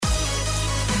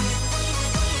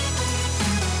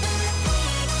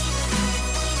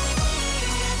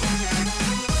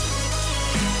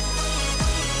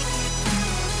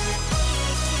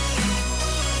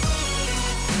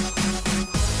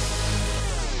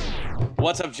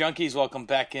What's up, junkies? Welcome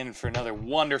back in for another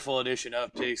wonderful edition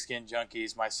of Pigskin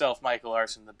Junkies. Myself, Michael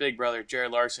Larson, the big brother,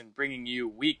 Jared Larson, bringing you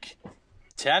week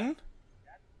 10?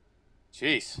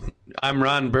 Jeez. I'm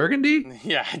Ron Burgundy?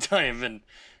 Yeah, I don't even...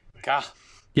 God.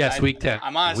 Yes, week 10.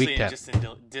 I'm honestly week 10. just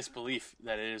in disbelief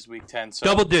that it is week 10. So,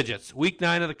 Double digits. Week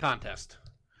 9 of the contest.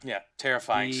 yeah,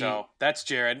 terrifying. So that's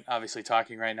Jared, obviously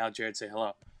talking right now. Jared, say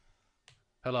hello.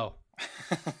 Hello.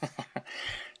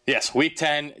 Yes, week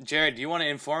 10. Jared, do you want to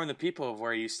inform the people of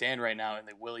where you stand right now in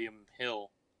the William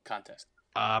Hill contest?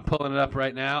 Pulling it up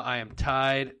right now. I am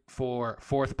tied for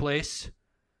 4th place.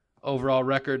 Overall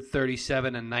record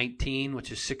 37-19,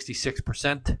 which is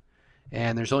 66%.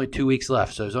 And there's only 2 weeks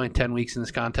left, so there's only 10 weeks in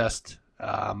this contest.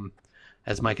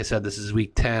 As Micah said, this is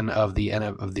week 10 of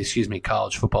the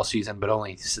college football season, but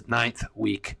only 9th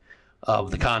week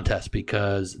of the contest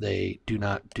because they do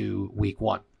not do week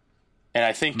 1. And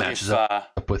I think matches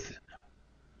up with.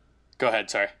 Go ahead.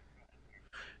 Sorry.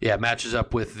 Yeah, matches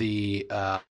up with the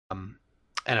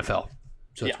NFL.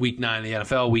 So it's week 9 of the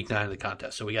NFL, week 9 of the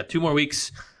contest. So we got 2 more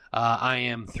weeks. I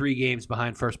am 3 games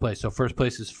behind first place. So first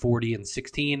place is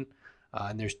 40-16,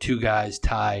 and there's 2 guys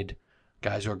tied,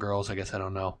 guys or girls, I guess I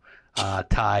don't know,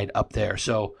 tied up there.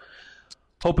 So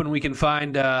hoping we can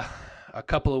find a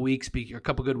couple of weeks, a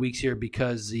couple good weeks here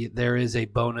because there is a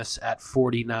bonus at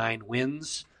 49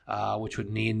 wins. Which would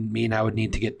mean I would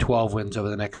need to get 12 wins over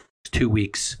the next 2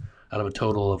 weeks out of a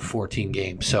total of 14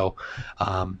 games. So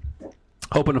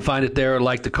hoping to find it there.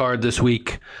 Like the card this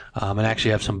week, and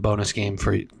actually have some bonus games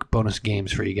for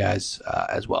you guys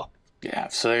as well. Yeah,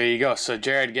 so there you go. So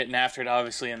Jared getting after it,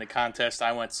 obviously, in the contest.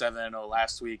 I went 7-0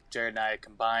 last week. Jared and I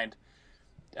combined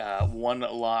 1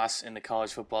 loss in the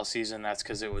college football season. That's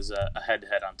because it was a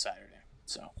head-to-head on Saturday.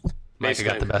 So Micah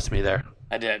got the best of me there.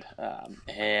 I did.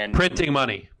 And printing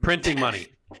money.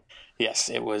 Yes,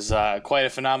 it was quite a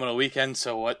phenomenal weekend.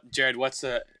 So, Jared, what's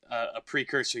a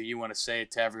precursor you want to say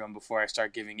to everyone before I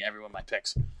start giving everyone my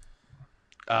picks?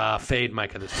 Fade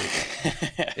Micah this week.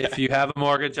 If you have a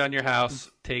mortgage on your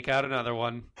house, take out another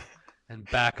one and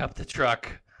back up the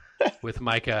truck with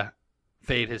Micah.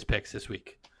 Fade his picks this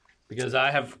week. Because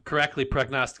I have correctly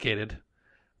prognosticated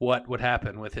what would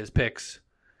happen with his picks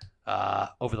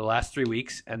over the last 3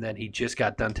 weeks, and then he just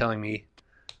got done telling me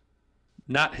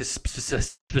not his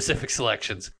specific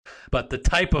selections, but the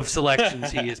type of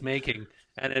selections he is making,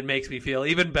 and it makes me feel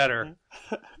even better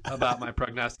about my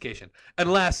prognostication.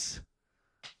 Unless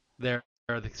they're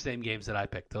the same games that I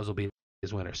picked. Those will be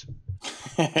his winners.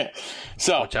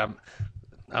 So, which I'm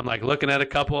like looking at a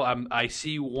couple. I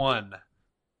see one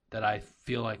that I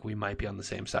feel like we might be on the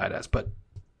same side as, but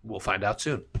we'll find out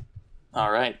soon.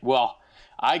 All right. Well,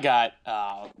 I got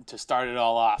to start it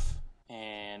all off,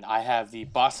 and I have the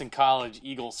Boston College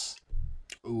Eagles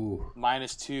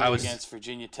 -2 against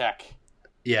Virginia Tech.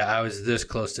 Yeah, I was this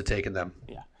close to taking them.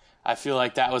 Yeah, I feel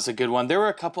like that was a good one. There were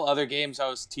a couple other games I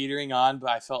was teetering on, but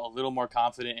I felt a little more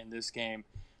confident in this game.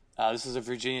 This is a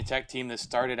Virginia Tech team that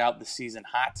started out the season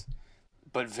hot,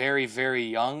 but very, very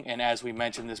young. And as we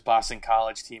mentioned, this Boston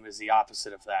College team is the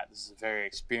opposite of that. This is a very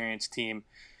experienced team.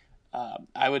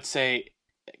 I would say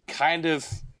kind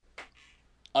of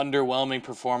underwhelming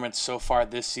performance so far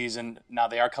this season. Now,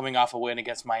 they are coming off a win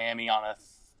against Miami on a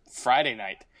Friday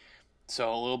night,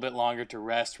 so a little bit longer to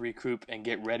rest, recoup, and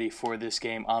get ready for this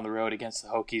game on the road against the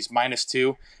Hokies.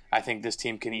 -2, I think this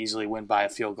team can easily win by a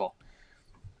field goal.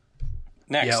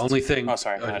 Next. Yeah, only thing. Oh,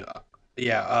 sorry. Go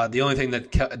ahead. The only thing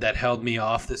that held me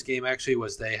off this game actually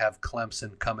was they have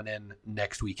Clemson coming in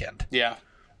next weekend. Yeah.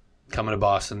 Coming to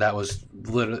Boston. That was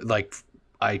literally like,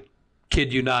 I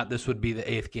kid you not, this would be the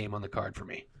 8th game on the card for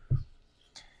me.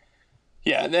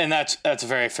 Yeah, and that's a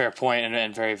very fair point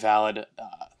and very valid.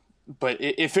 But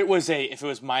if it was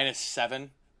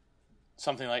 -7,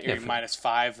 something like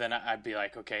 -5, then I'd be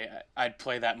like, okay, I'd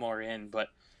play that more in. But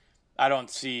I don't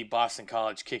see Boston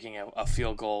College kicking a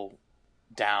field goal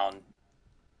down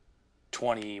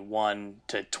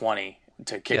 21-20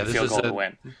 to kick a field goal to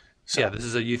win. So, yeah, this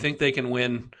is you think they can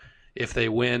win. If they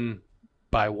win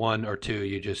by 1 or 2,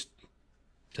 you just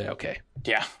say, okay.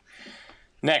 Yeah.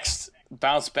 Next,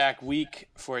 bounce back week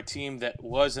for a team that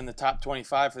was in the top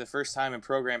 25 for the first time in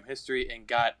program history and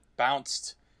got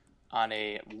bounced on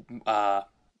a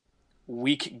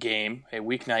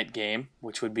weeknight game,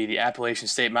 which would be the Appalachian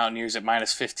State Mountaineers at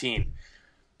 -15,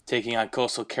 taking on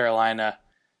Coastal Carolina.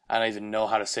 I don't even know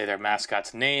how to say their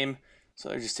mascot's name, so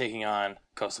they're just taking on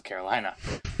Coastal Carolina.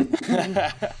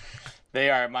 They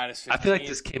are at -15. I feel like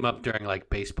this came up during like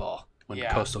baseball when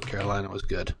Coastal Carolina was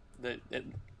good. The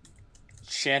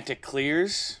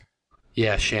Chanticleers.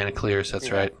 Yeah, Chanticleers.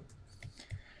 That's right.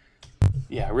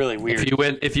 Yeah, really weird.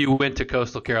 If you went to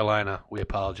Coastal Carolina, we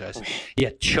apologize. Yeah,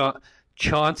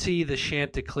 Chauncey the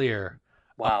Chanticleer,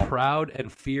 Wow. a proud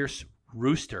and fierce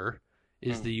rooster,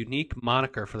 is the unique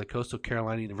moniker for the Coastal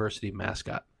Carolina University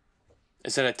mascot.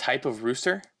 Is it a type of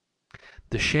rooster?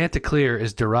 The Chanticleer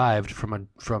is derived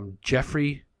from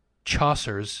Geoffrey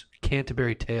Chaucer's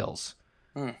Canterbury Tales,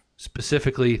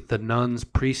 specifically the Nun's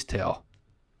Priest Tale.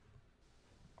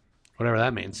 Whatever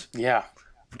that means. Yeah.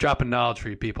 Dropping knowledge for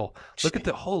you people. Look at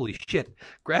the holy shit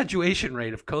graduation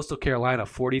rate of Coastal Carolina,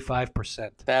 45%.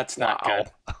 That's not good.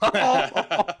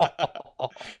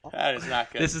 That is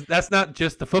not good. That's not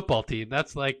just the football team.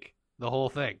 That's like the whole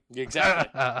thing.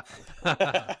 Exactly.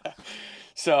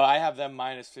 So I have them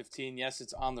minus 15. Yes,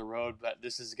 it's on the road, but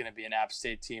this is going to be an App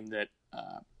State team that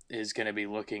is going to be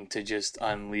looking to just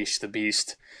unleash the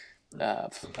beast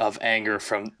of anger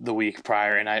from the week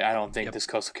prior, and I don't think this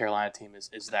Coastal Carolina team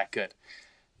is that good.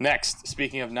 Next,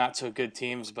 speaking of not so good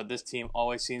teams, but this team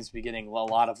always seems to be getting a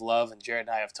lot of love, and Jared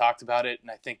and I have talked about it, and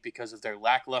I think because of their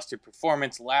lackluster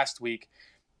performance last week,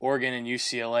 Oregon and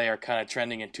UCLA are kind of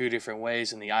trending in two different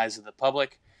ways in the eyes of the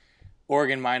public.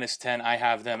 Oregon minus 10, I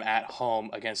have them at home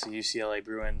against the UCLA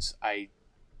Bruins. I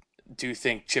do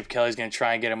think Chip Kelly's going to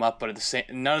try and get them up, but at the same,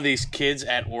 none of these kids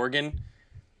at Oregon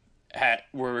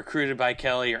were recruited by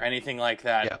Kelly or anything like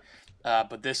that. Yeah.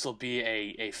 But this will be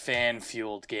a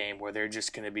fan-fueled game where they're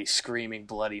just going to be screaming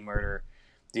bloody murder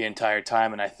the entire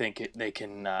time, and I think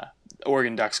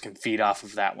Oregon Ducks can feed off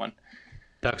of that one.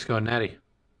 Ducks going natty.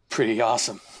 Pretty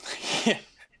awesome.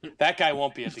 That guy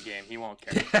won't be at the game. He won't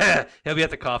care. He'll be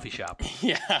at the coffee shop.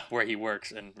 Yeah, where he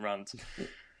works and runs.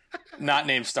 Not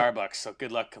named Starbucks, so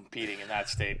good luck competing in that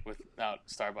state without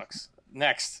Starbucks.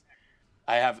 Next,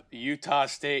 I have Utah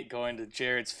State going to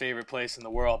Jared's favorite place in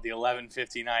the world, the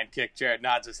 11:59 kick. Jared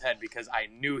nods his head because I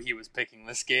knew he was picking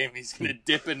this game. He's going to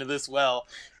dip into this well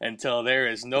until there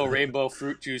is no rainbow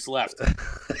fruit juice left.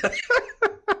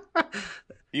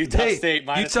 Utah State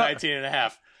minus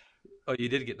 19.5. Oh, you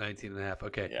did get 19.5.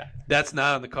 Okay. Yeah. That's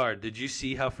not on the card. Did you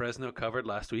see how Fresno covered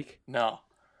last week? No.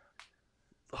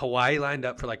 Hawaii lined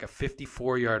up for like a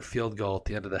 54-yard field goal at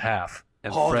the end of the half,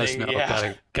 and Fresno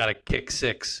got a kick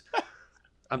 6.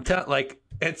 I'm telling,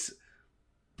 it's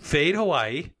fade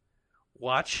Hawaii,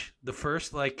 watch the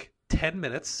first 10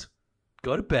 minutes,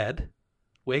 go to bed,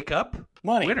 wake up,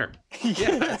 money, winner.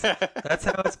 Yeah, that's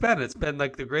how it's been. It's been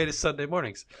like the greatest Sunday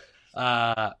mornings.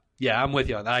 Yeah, I'm with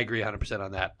you. I agree 100%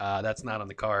 on that. That's not on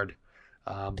the card,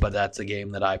 but that's a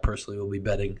game that I personally will be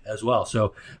betting as well.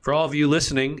 So for all of you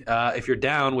listening, if you're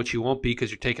down, which you won't be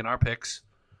because you're taking our picks,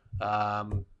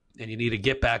 and you need a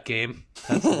get-back game,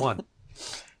 that's the one.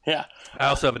 Yeah. I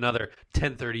also have another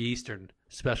 10:30 Eastern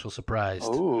special surprise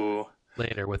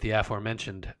later with the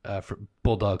aforementioned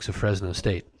Bulldogs of Fresno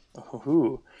State.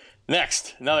 Ooh.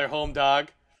 Next, another home dog.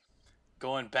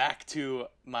 Going back to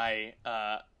my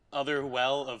other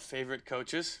well of favorite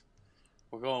coaches,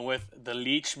 we're going with the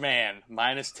Leech Man,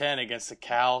 minus 10 against the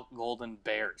Cal Golden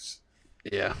Bears.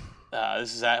 Yeah.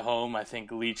 This is at home. I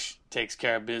think Leech takes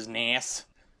care of business.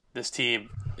 This team,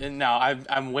 now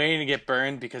I'm waiting to get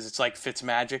burned because it's like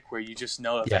Fitzmagic, where you just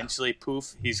know eventually,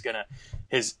 poof, he's gonna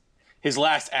his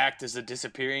last act is a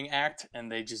disappearing act,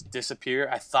 and they just disappear.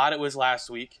 I thought it was last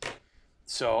week,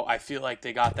 so I feel like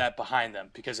they got that behind them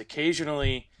because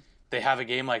occasionally they have a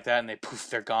game like that and they poof,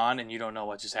 they're gone, and you don't know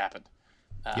what just happened.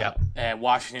 And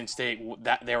Washington State,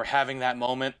 that they were having that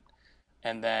moment.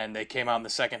 And then they came out in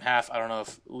the second half. I don't know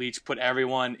if Leach put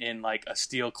everyone in like a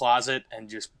steel closet and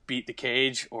just beat the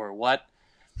cage or what.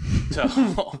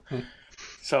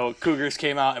 So Cougars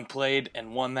came out and played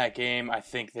and won that game. I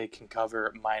think they can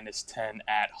cover minus 10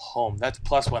 at home. That's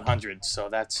plus 100. So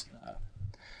that's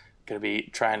going to be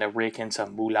trying to rake in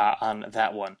some moolah on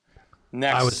that one.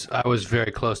 Next, I was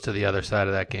very close to the other side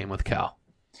of that game with Cal.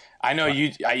 I know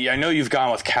I know you've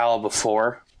gone with Cal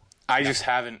before. I just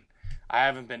haven't. I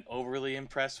haven't been overly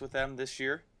impressed with them this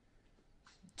year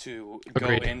to go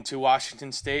into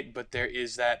Washington State, but there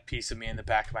is that piece of me in the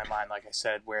back of my mind, like I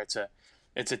said, where it's a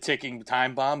ticking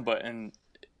time bomb, but in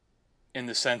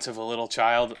the sense of a little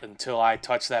child, until I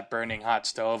touch that burning hot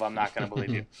stove, I'm not going to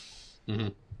believe you.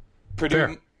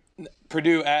 Mm-hmm.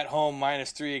 Purdue at home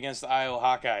 -3 against the Iowa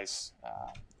Hawkeyes.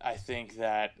 I think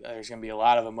that there's going to be a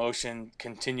lot of emotion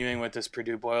continuing with this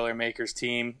Purdue Boilermakers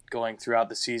team going throughout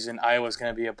the season. Iowa's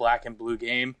going to be a black and blue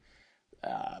game.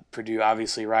 Purdue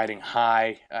obviously riding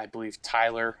high. I believe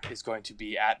Tyler is going to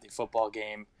be at the football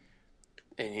game,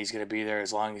 and he's going to be there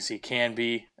as long as he can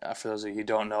be. For those of you who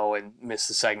don't know and missed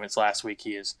the segments last week,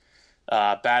 he is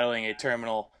battling a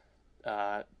terminal,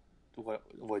 what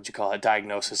would you call it,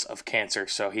 diagnosis of cancer.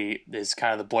 So he is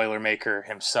kind of the Boilermaker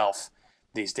himself.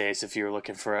 these days if you're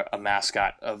looking for a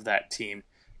mascot of that team.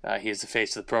 He is the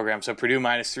face of the program. So Purdue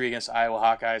 -3 against Iowa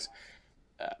Hawkeyes.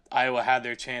 Iowa had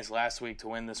their chance last week to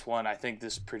win this one. I think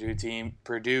this Purdue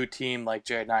team, like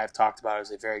Jared and I have talked about,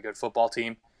 is a very good football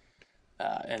team.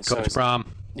 And Coach so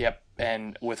Brom. Yep.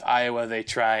 And with Iowa, they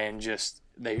try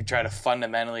to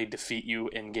fundamentally defeat you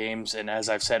in games. And as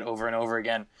I've said over and over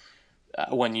again,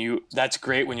 that's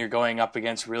great when you're going up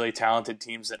against really talented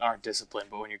teams that aren't disciplined.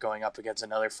 But when you're going up against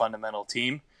another fundamental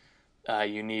team,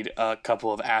 you need a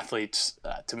couple of athletes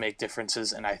to make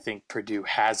differences. And I think Purdue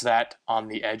has that on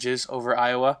the edges over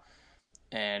Iowa.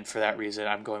 And for that reason,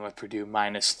 I'm going with Purdue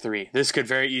 -3. This could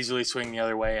very easily swing the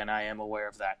other way, and I am aware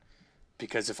of that.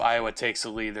 Because if Iowa takes the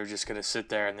lead, they're just going to sit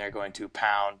there and they're going to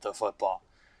pound the football.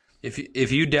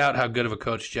 If you doubt how good of a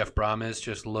coach Jeff Brom is,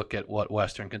 just look at what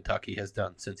Western Kentucky has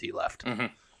done since he left. Mm-hmm.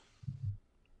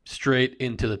 Straight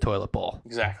into the toilet bowl.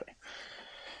 Exactly.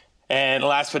 And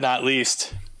last but not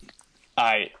least,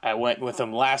 I went with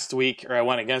them last week, or I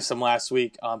went against them last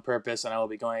week on purpose, and I will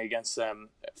be going against them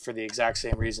for the exact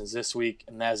same reasons this week,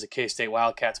 and that is the K-State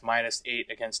Wildcats -8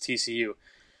 against TCU.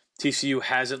 TCU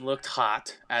hasn't looked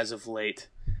hot as of late.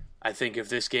 I think if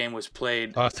this game was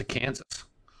played... Lost to Kansas.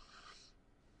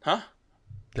 Huh?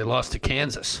 They lost to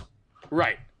Kansas.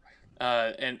 Right.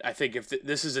 And I think if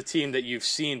this is a team that you've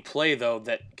seen play, though,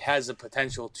 that has the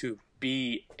potential to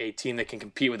be a team that can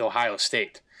compete with Ohio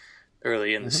State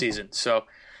early in the season. So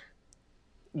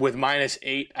with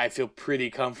 -8, I feel pretty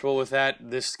comfortable with that.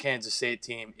 This Kansas State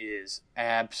team is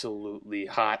absolutely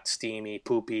hot, steamy,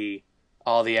 poopy,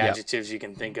 all the adjectives you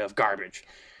can think of, garbage.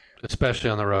 Especially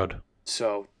on the road.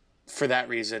 So for that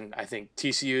reason, I think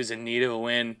TCU is in need of a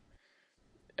win.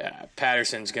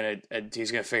 Patterson's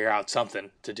he's gonna figure out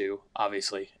something to do,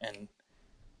 obviously. And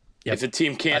if a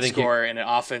team can't score and an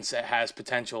offense that has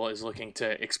potential is looking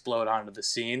to explode onto the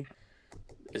scene,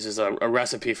 this is a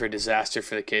recipe for disaster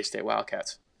for the K-State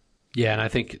Wildcats. Yeah, and I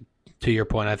think, to your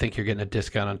point, I think you're getting a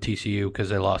discount on TCU because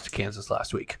they lost to Kansas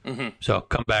last week. Mm-hmm. So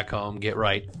come back home, get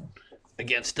right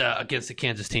against the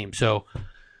Kansas team. So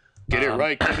get it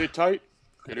right, get it tight,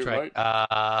 get it right.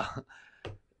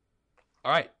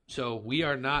 All right, so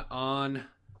we're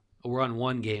on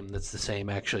one game that's the same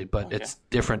actually, but it's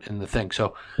different in the thing.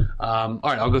 So, all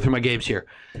right, I'll go through my games here,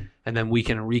 and then we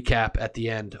can recap at the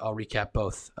end. I'll recap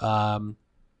both.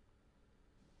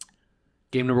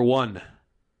 Game number 1,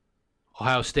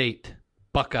 Ohio State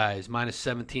Buckeyes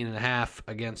 -17.5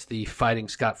 against the Fighting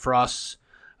Scott Frosts.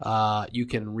 You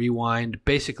can rewind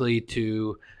basically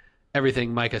to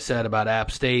everything Micah said about App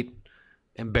State.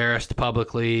 Embarrassed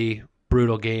publicly,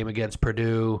 brutal game against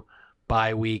Purdue,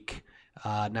 bye week.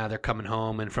 Now they're coming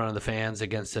home in front of the fans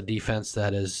against a defense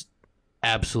that is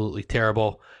absolutely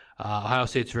terrible. Ohio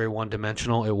State's very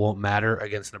one-dimensional. It won't matter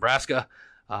against Nebraska.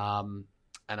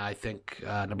 And I think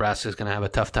Nebraska's going to have a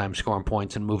tough time scoring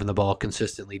points and moving the ball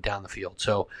consistently down the field.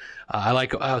 So I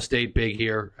like Ohio State big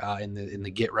here in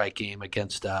the get-right game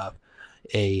against a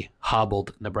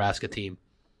hobbled Nebraska team.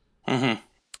 Mm-hmm.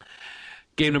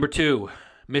 Game number 2.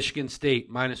 Michigan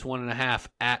State -1.5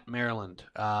 at Maryland.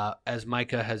 As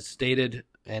Micah has stated,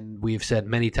 and we've said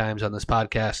many times on this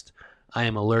podcast, I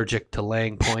am allergic to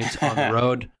laying points on the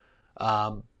road.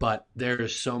 But there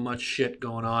is so much shit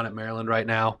going on at Maryland right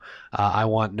now. I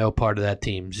want no part of that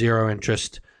team. Zero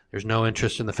interest. There's no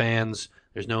interest in the fans.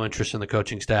 There's no interest in the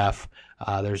coaching staff.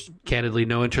 There's candidly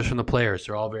no interest from the players.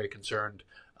 They're all very concerned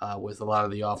with a lot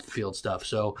of the off-the-field stuff.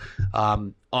 So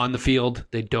on the field,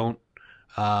 they don't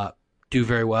do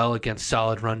very well against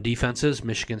solid run defenses.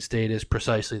 Michigan State is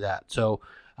precisely that. So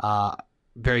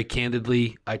very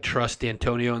candidly, I trust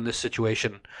D'Antonio in this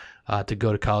situation to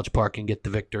go to College Park and get the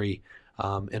victory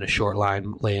in a short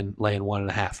line, laying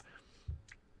 1.5.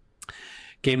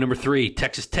 Game number 3,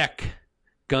 Texas Tech,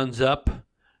 guns up,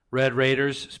 Red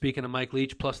Raiders. Speaking of Mike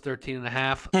Leach,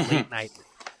 +13.5, late night.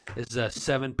 This is a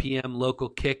 7 p.m. local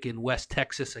kick in West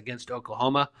Texas against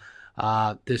Oklahoma.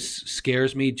 This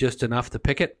scares me just enough to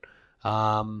pick it.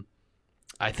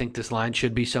 I think this line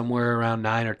should be somewhere around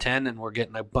 9 or 10, and we're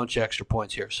getting a bunch of extra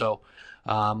points here. So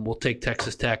we'll take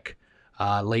Texas Tech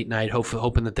late night,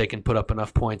 hoping that they can put up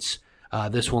enough points.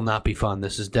 This will not be fun.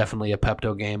 This is definitely a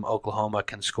Pepto game. Oklahoma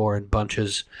can score in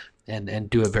bunches and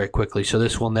do it very quickly. So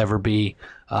this will never be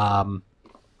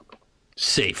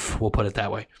safe, we'll put it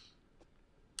that way.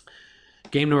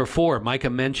 Game number 4, Micah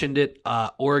mentioned it.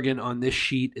 Oregon on this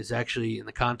sheet is actually in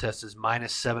the contest is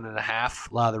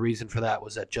 -7.5. A lot of the reason for that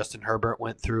was that Justin Herbert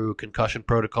went through concussion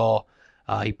protocol.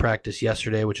 He practiced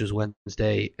yesterday, which is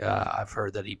Wednesday. I've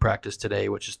heard that he practiced today,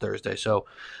 which is Thursday. So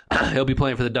he'll be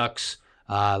playing for the Ducks.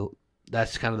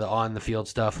 That's kind of the on-the-field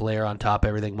stuff. Layer on top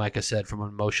everything Micah said from an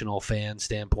emotional fan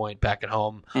standpoint back at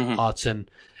home, Autzen.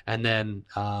 And then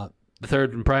the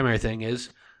third and primary thing is,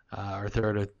 or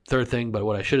third thing, but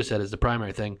what I should have said is the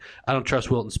primary thing. I don't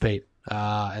trust Wilton Spate,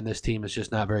 and this team is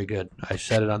just not very good. I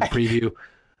said it on the preview.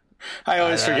 I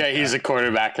always forget he's a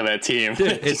quarterback of that team.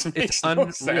 Dude, it's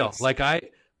unreal.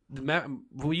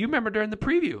 You remember during the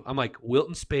preview, I'm like,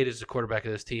 Wilton Spate is the quarterback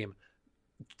of this team.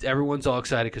 Everyone's all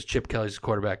excited because Chip Kelly's the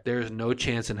quarterback. There is no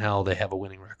chance in hell they have a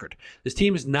winning record. This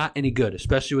team is not any good,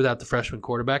 especially without the freshman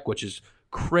quarterback, which is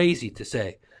crazy to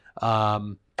say.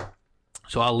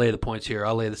 So I'll lay the points here.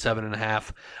 I'll lay the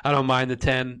 7.5. I don't mind the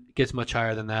 10. It gets much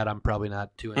higher than that. I'm probably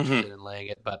not too interested in laying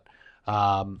it, but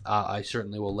I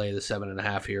certainly will lay the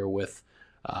 7.5 here with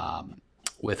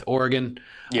Oregon.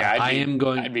 Yeah,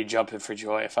 I'd be jumping for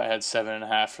joy if I had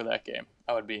 7.5 for that game.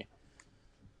 I would be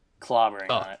clobbering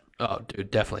on it. Oh, dude,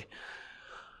 definitely.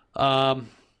 What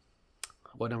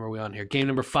number are we on here? Game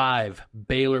number 5,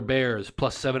 Baylor Bears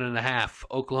plus 7.5.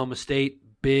 Oklahoma State,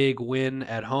 big win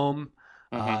at home.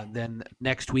 Then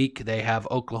next week they have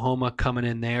Oklahoma coming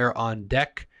in there on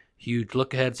deck. Huge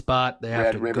look-ahead spot. They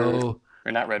have go.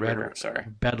 Or not Red River, sorry.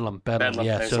 Bedlam.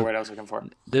 Yeah, that's the word I was looking for.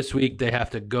 This week they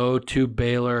have to go to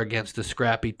Baylor against the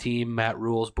scrappy team, Matt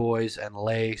Rule's boys, and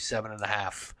lay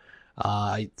 7.5.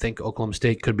 I think Oklahoma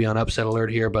State could be on upset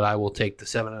alert here, but I will take the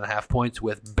 7.5 points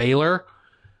with Baylor.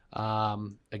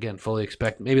 Again, fully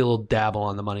expect maybe a little dabble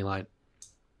on the money line.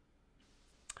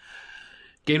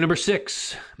 Game number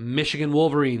 6, Michigan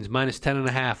Wolverines minus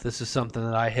 10.5. This is something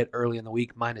that I hit early in the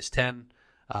week, minus 10.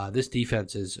 This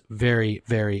defense is very,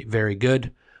 very, very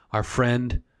good. Our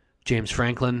friend James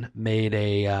Franklin made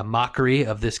a mockery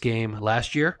of this game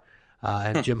last year,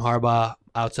 and Jim Harbaugh,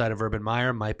 outside of Urban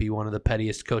Meyer, might be one of the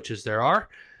pettiest coaches there are.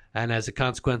 And as a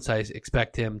consequence, I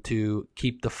expect him to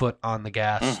keep the foot on the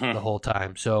gas the whole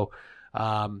time. So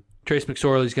Trace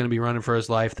McSorley is going to be running for his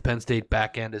life. The Penn State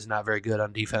back end is not very good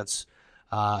on defense,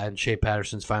 and Shea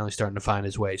Patterson's finally starting to find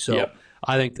his way. So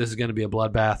I think this is going to be a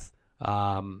bloodbath.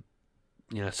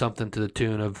 Something to the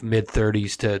tune of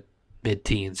mid-30s to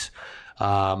mid-teens.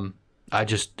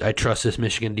 I trust this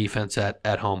Michigan defense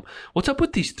at home. What's up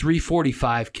with these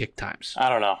 3:45 kick times? I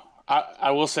don't know.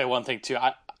 I will say one thing too.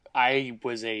 I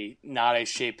was not a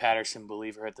Shea Patterson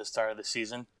believer at the start of the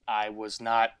season. I was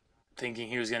not thinking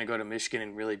he was going to go to Michigan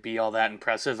and really be all that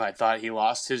impressive. I thought he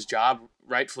lost his job,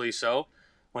 rightfully so,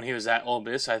 when he was at Ole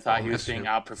Miss. I thought he was being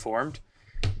outperformed.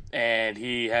 And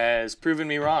he has proven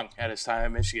me wrong at his time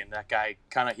at Michigan. That guy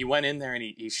he went in there and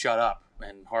he shut up.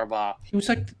 And Harbaugh, he was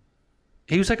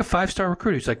like a 5-star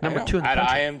recruit. He was like number 2 in the country.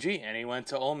 At IMG, and he went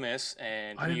to Ole Miss.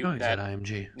 And I didn't know he was at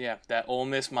IMG. Yeah, that Ole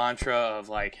Miss mantra of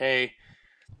like, hey,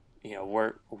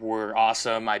 we're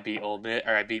awesome. I beat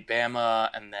Bama,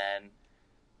 and then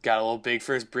got a little big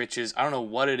for his britches. I don't know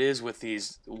what it is with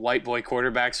these white boy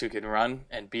quarterbacks who can run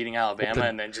and beating Alabama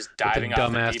and then just diving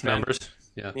off the deep numbers.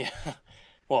 End. Yeah.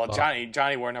 Well,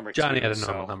 Johnny wore number 2. Johnny had a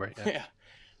normal number. Yeah.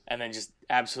 And then just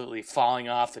absolutely falling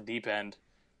off the deep end.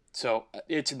 So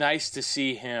it's nice to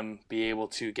see him be able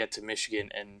to get to Michigan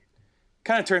and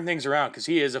kind of turn things around because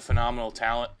he is a phenomenal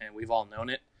talent, and we've all known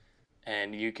it.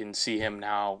 And you can see him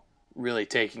now really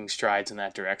taking strides in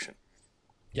that direction.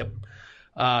 Yep.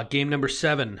 Game number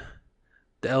 7,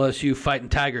 the LSU Fighting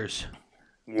Tigers.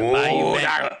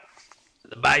 The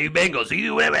Bayou Bengals.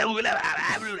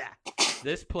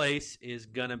 This place is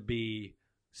going to be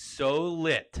so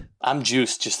lit. I'm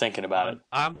juiced just thinking about it.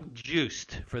 I'm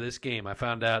juiced for this game. I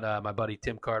found out my buddy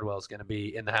Tim Cardwell is going to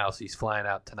be in the house. He's flying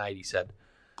out tonight, he said.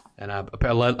 And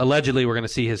allegedly we're going to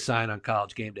see his sign on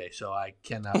College Game Day, so I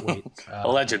cannot wait.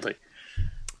 Allegedly.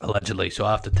 So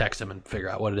I'll have to text him and figure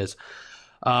out what it is.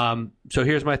 So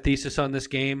here's my thesis on this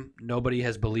game. Nobody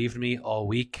has believed me all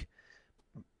week.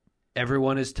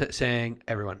 Everyone is saying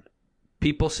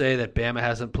people say that Bama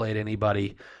hasn't played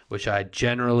anybody, which I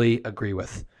generally agree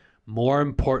with. More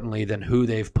importantly than who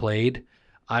they've played,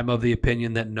 I'm of the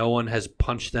opinion that no one has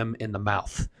punched them in the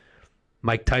mouth.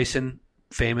 Mike Tyson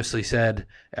famously said,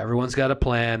 everyone's got a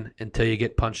plan until you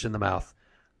get punched in the mouth.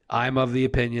 I'm of the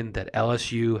opinion that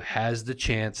LSU has the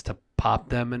chance to pop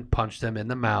them and punch them in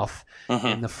the mouth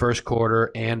in the first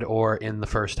quarter and or in the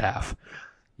first half.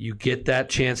 You get that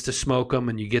chance to smoke them,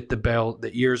 and you get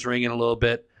the ears ringing a little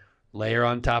bit. Layer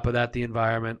on top of that the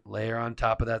environment. Layer on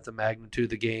top of that the magnitude of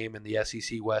the game and the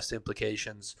SEC West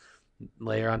implications.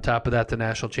 Layer on top of that the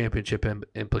national championship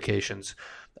implications.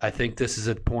 I think this is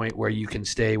a point where you can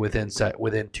stay within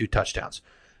 2 touchdowns.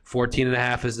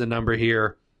 14.5 is the number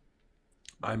here.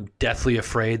 I'm deathly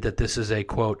afraid that this is a,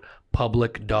 quote,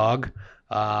 public dog.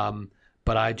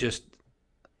 But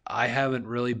I haven't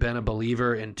really been a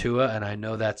believer in Tua, and I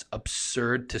know that's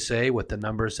absurd to say with the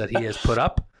numbers that he has put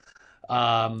up.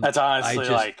 That's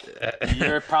honestly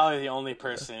you're probably the only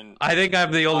person. I think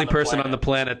I'm the only person on the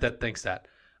planet that thinks that.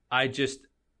 I just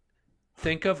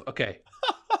think of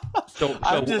So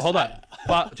hold on,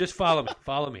 just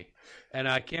follow me, and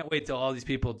I can't wait till all these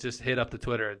people just hit up the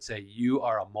Twitter and say you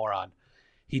are a moron.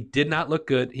 He did not look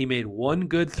good. He made one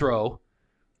good throw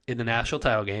in the national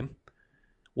title game,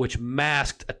 which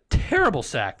masked a terrible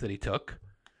sack that he took.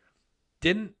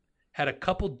 Had a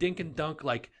couple dink and dunk.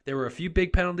 Like, there were a few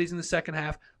big penalties in the second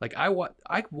half. Like, I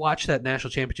watched that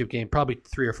national championship game probably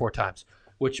 3 or 4 times,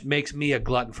 which makes me a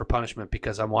glutton for punishment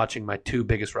because I'm watching my 2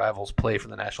 biggest rivals play for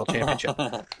the national championship.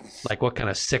 Like, what kind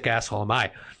of sick asshole am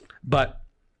I?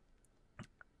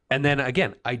 And then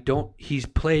again, he's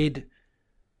played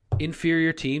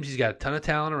inferior teams. He's got a ton of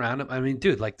talent around him. I mean,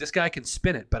 dude, like, this guy can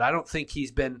spin it, but I don't think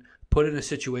he's been put in a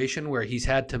situation where he's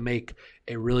had to make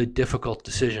a really difficult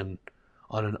decision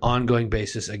on an ongoing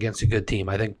basis against a good team.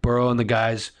 I think Burrow and the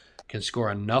guys can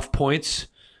score enough points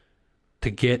to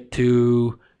get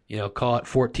to, call it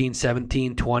 14,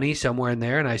 17, 20, somewhere in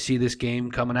there. And I see this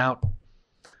game coming out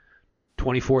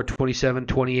 24, 27,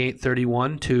 28,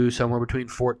 31 to somewhere between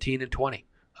 14 and 20.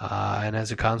 And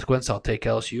as a consequence, I'll take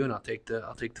LSU and I'll take the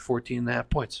 14.5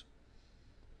 points.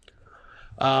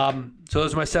 So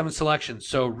those are my 7 selections.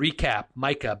 So recap: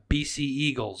 Micah, BC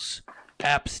Eagles,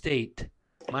 App State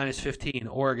 -15,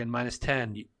 Oregon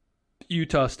 -10,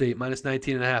 Utah State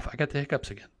 -19.5. I got the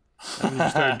hiccups again. I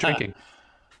just started drinking.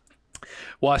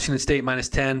 Washington State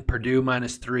 -10, Purdue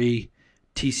 -3,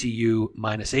 TCU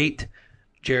 -8.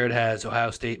 Jared has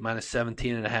Ohio State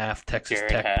 -17.5, Texas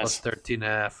Tech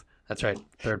 +13.5. That's right,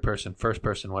 third person, first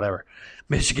person, whatever.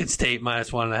 Michigan State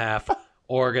 -1.5,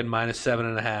 Oregon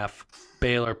 -7.5,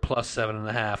 Baylor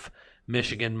 +7.5,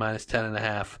 Michigan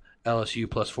 -10.5, LSU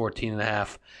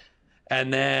 +14.5,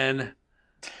 and then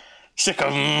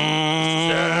Sick'em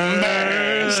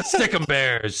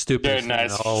Bears, stupid.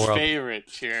 Nice. In the whole world. Favorite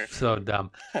cheer. So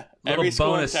dumb. Every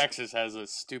school in Texas has a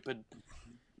stupid.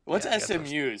 What's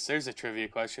SMU's? There's a trivia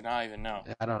question. I don't even know.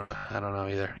 I don't know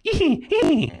either.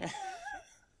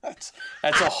 That's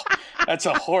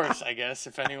a horse, I guess.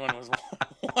 If anyone was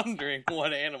wondering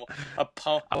what animal,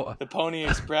 the Pony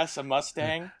Express, a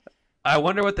Mustang. I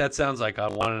wonder what that sounds like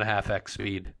on 1.5x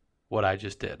speed. What I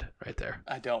just did right there.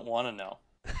 I don't want to know.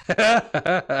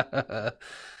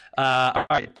 All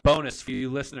right, bonus for you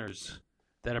listeners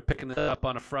that are picking this up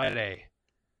on a Friday.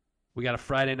 We got a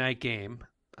Friday night game.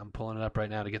 I'm pulling it up right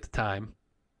now to get the time.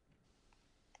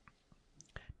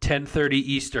 10:30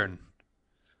 Eastern.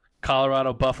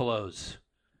 Colorado Buffaloes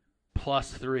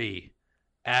 +3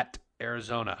 at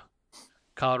Arizona.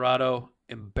 Colorado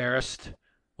embarrassed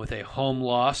with a home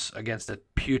loss against a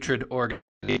putrid Oregon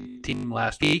team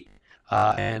last week,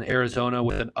 and Arizona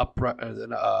with an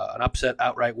upset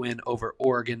outright win over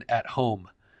Oregon at home.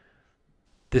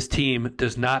 This team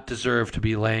does not deserve to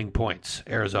be laying points,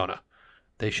 Arizona.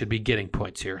 They should be getting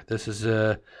points here. This is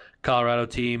a Colorado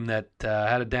team that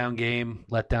had a down game,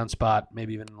 let down spot,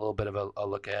 maybe even a little bit of a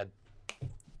look ahead.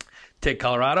 Take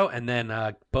Colorado, and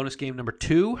then bonus game number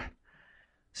 2,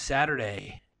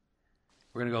 Saturday.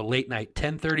 We're going to go late night,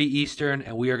 10:30 Eastern,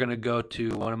 and we are going to go to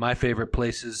one of my favorite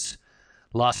places,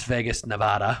 Las Vegas,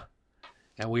 Nevada.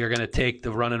 And we are going to take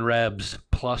the Runnin' Rebs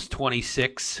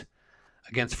 +26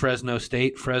 against Fresno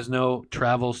State. Fresno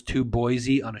travels to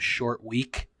Boise on a short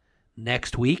week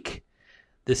next week.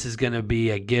 This is going to be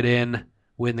a get in,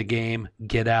 win the game,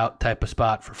 get out type of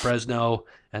spot for Fresno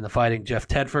and the Fighting Jeff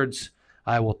Tedfords.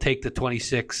 I will take the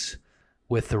 26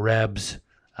 with the Rebs,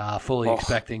 fully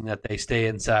expecting that they stay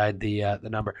inside the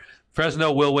number.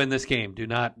 Fresno will win this game. Do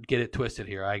not get it twisted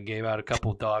here. I gave out a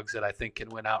couple of dogs that I think can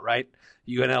win outright.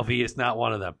 UNLV is not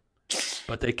one of them,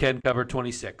 but they can cover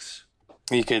 26.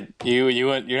 You're not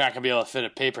going to be able to fit a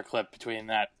paperclip between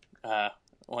that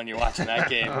when you're watching that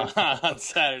game on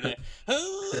Saturday.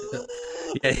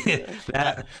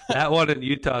 that one in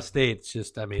Utah State. It's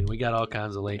just, we got all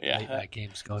kinds of late night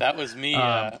games going. That was me.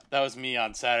 That was me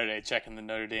on Saturday checking the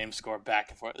Notre Dame score back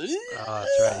and forth. Oh,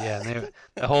 that's right. Yeah, and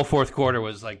the whole fourth quarter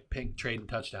was like pink trading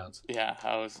touchdowns. Yeah,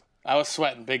 I was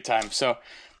sweating big time. So,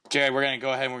 Jared, we're gonna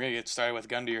go ahead and we're gonna get started with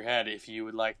gun to your head. If you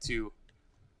would like to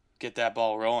get that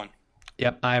ball rolling.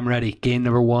 Yep, I am ready. Game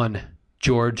number 1,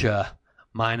 Georgia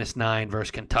 -9 versus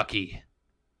Kentucky.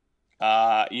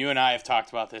 You and I have talked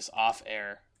about this off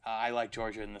air. I like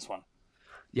Georgia in this one.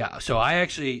 Yeah, so I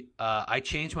actually I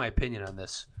changed my opinion on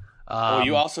this.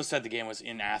 You also said the game was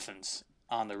in Athens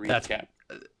on the recap.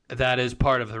 That is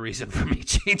part of the reason for me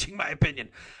changing my opinion.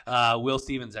 Will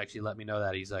Stevens actually let me know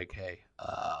that. He's like, hey,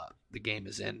 the game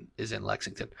is in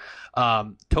Lexington.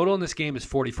 Total in this game is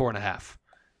 44.5.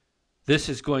 This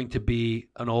is going to be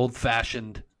an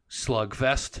old-fashioned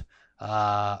slugfest.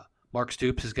 Mark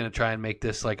Stoops is going to try and make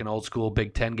this like an old-school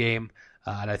Big Ten game,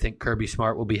 and I think Kirby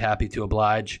Smart will be happy to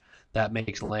oblige. That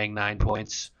makes laying 9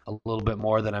 points a little bit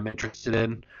more than I'm interested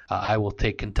in. I will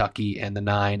take Kentucky and the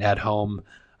 9 at home.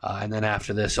 And then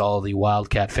after this, all the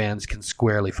Wildcat fans can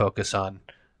squarely focus on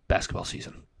basketball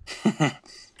season.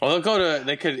 Well,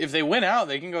 they could if they win out,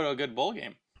 they can go to a good bowl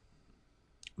game.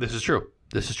 This is true.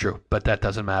 But that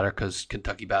doesn't matter because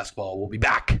Kentucky basketball will be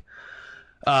back.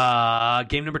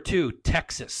 Game number 2,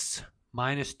 Texas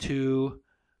 -2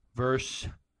 versus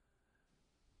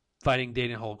Fighting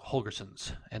Dayton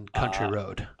Holgersons and Country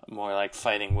Road. More like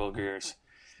Fighting Will Greers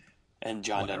and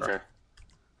John Denver.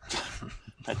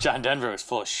 John Denver was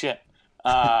full of shit.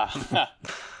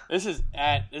 This is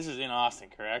in Austin,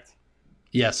 correct?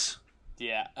 Yes.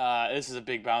 Yeah. This is a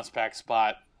big bounce back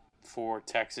spot for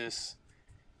Texas.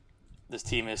 This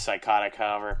team is psychotic,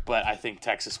 however, but I think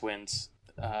Texas wins,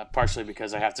 partially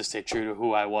because I have to stay true to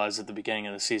who I was at the beginning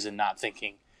of the season, not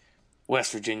thinking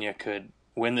West Virginia could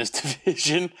win this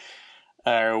division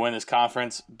or win this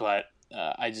conference, but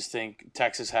I just think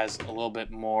Texas has a little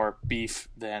bit more beef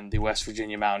than the West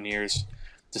Virginia Mountaineers,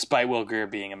 despite Will Grier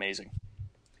being amazing.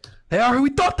 They are who we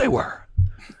thought they were.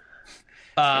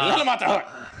 Let them out the hook.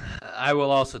 I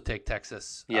will also take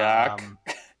Texas. Yuck.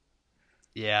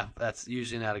 Yeah, that's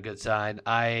usually not a good sign.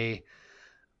 I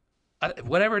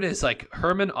whatever it is, like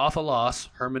Herman off a loss,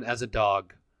 Herman as a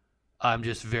dog, I'm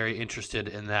just very interested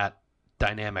in that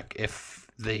dynamic. If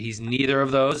he's neither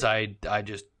of those, I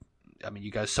mean,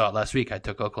 you guys saw it last week. I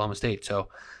took Oklahoma State, so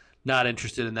not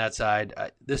interested in that side.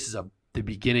 This is the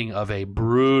beginning of a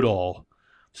brutal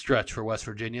stretch for West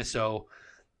Virginia. So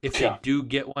if they do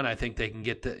get one, I think they can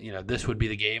get this would be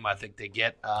the game I think they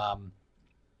get.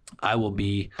 I will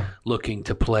be looking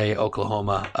to play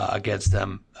Oklahoma against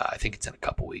them. I think it's in a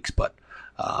couple weeks, but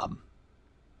I'm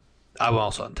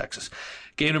also in Texas.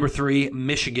 Game number 3,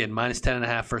 Michigan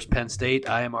 -10.5 versus Penn State.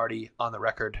 I am already on the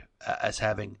record as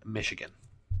having Michigan.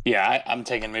 Yeah, I'm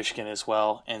taking Michigan as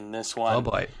well in this one. Oh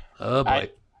boy.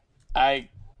 I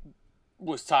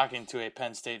was talking to a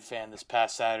Penn State fan this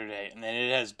past Saturday, and then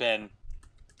it has been,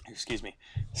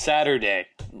 Saturday.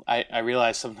 I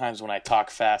realize sometimes when I talk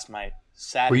fast, my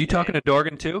Saturday. Were you talking to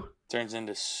Dorgan too? Turns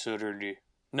into Saturday.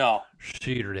 No.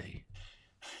 Saturday.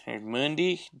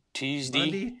 Monday,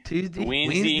 Tuesday,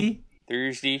 Wednesday,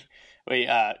 Thursday. Wait,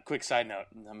 quick side note.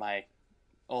 My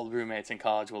old roommates in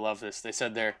college will love this. They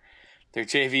said their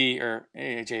JV or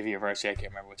varsity, I can't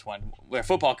remember which one. Their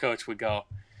football coach would go,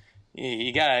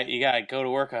 you gotta go to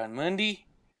work on Monday,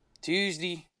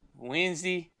 Tuesday,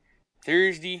 Wednesday,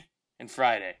 Thursday, and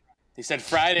Friday. He said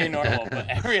Friday normal, but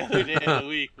every other day of the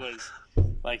week was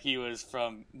like he was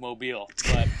from Mobile.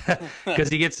 But because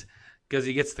he gets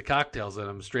the cocktails in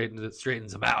him,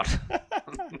 straightens him out.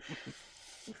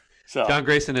 So John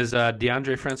Grayson, is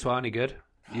DeAndre Francois any good?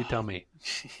 You tell me.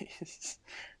 Jeez.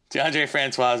 DeAndre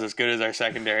Francois is as good as our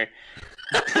secondary.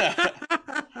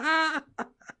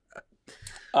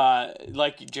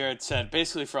 Like Jared said,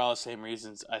 basically for all the same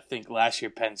reasons, I think last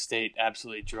year Penn State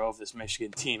absolutely drove this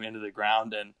Michigan team into the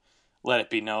ground and let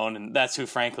it be known, and that's who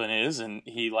Franklin is, and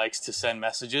he likes to send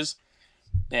messages,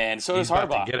 and so does Harbaugh.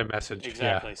 About to get a message,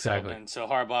 exactly. Yeah, exactly. So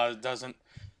Harbaugh doesn't.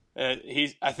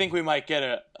 I think we might get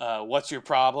a "What's Your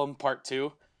Problem" part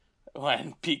 2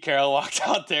 when Pete Carroll walked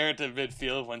out there to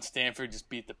midfield when Stanford just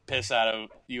beat the piss out of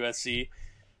USC.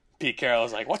 Pete Carroll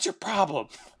was like, "What's your problem?"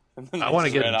 I want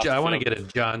to get a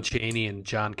John Chaney and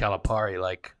John Calipari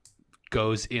like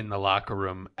goes in the locker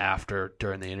room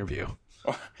during the interview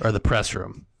or the press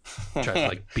room. Try to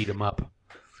like beat him up.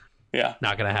 Yeah.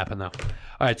 Not going to happen though.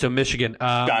 All right, so Michigan.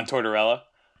 Don Tortorella.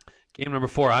 Game number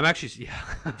 4. I'm actually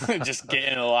just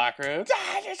getting in the locker room.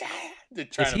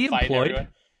 Is he employed? Everyone.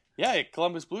 Yeah,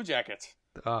 Columbus Blue Jackets.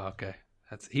 Oh, okay.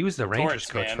 He was the Rangers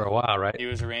coach for a while, right? He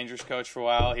was a Rangers coach for a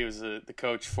while. He was the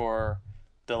coach for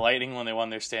the Lightning when they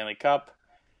won their Stanley Cup.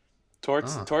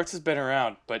 Torts has been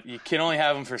around, but you can only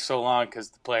have him for so long because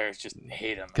the players just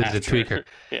hate him. Because he's a tweaker.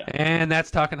 Yeah. And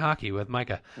that's Talking Hockey with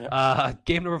Micah. Yep.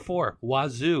 Game number 4,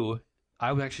 Wazoo.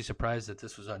 I was actually surprised that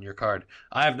this was on your card.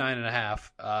 I have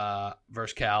 9.5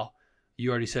 versus Cal. You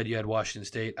already said you had Washington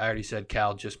State. I already said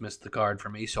Cal just missed the card for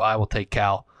me, so I will take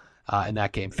Cal in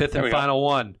that game. 5th and final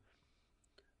one.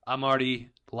 I'm already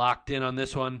locked in on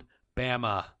this one.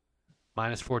 Bama,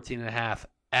 -14.5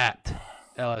 at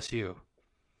LSU.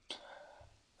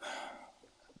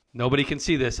 Nobody can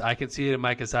see this. I can see it in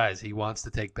Micah's eyes. He wants to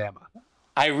take Bama.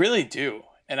 I really do.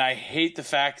 And I hate the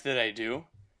fact that I do.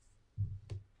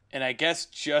 And I guess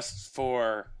just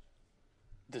for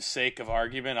the sake of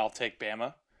argument, I'll take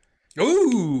Bama.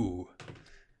 Ooh.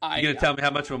 You going to tell me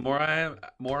how much of a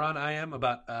moron I am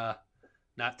about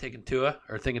not taking Tua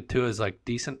or thinking Tua is like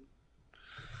decent?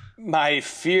 My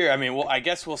fear, I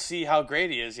guess we'll see how great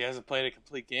he is. He hasn't played a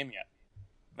complete game yet.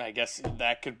 I guess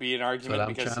that could be an argument.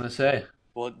 That's what I'm trying to say.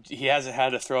 Well, he hasn't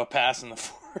had to throw a pass in the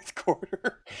fourth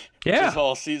quarter this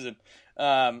whole season.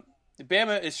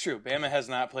 Bama is true. Bama has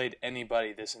not played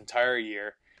anybody this entire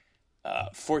year.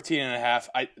 14.5.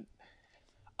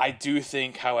 I do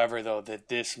think, however, though, that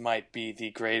this might be the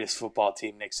greatest football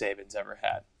team Nick Saban's ever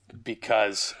had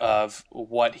because of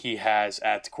what he has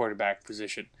at the quarterback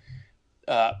position.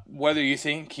 Whether you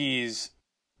think he's,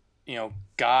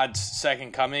 God's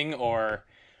second coming or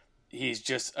he's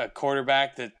just a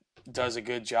quarterback that does a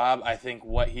good job, I think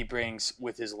what he brings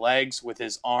with his legs, with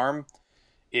his arm,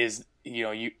 is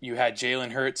you had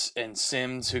Jalen Hurts and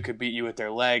Sims who could beat you with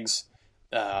their legs.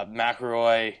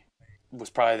 McElroy was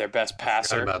probably their best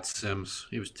passer. What about Sims?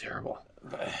 He was terrible.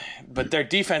 But their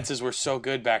defenses were so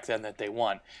good back then that they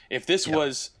won. If this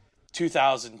was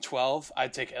 2012,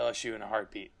 I'd take LSU in a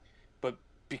heartbeat. But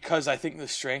because I think the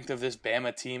strength of this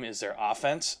Bama team is their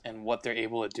offense and what they're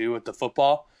able to do with the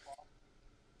football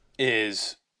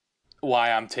is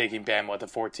why I'm taking Bama with a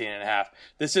 14.5.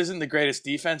 This isn't the greatest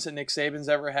defense that Nick Saban's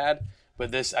ever had,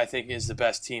 but this, I think, is the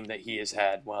best team that he has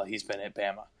had while he's been at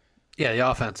Bama. Yeah, the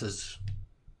offense is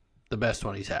the best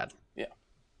one he's had. Yeah.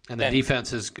 And the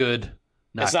defense is good.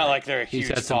 It's not like they're a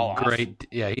huge fall off.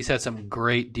 He's had some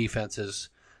great defenses.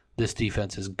 This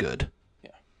defense is good.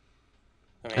 Yeah.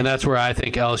 And that's where I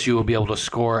think LSU will be able to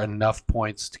score enough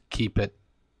points to keep it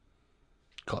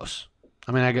close.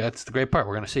 That's the great part.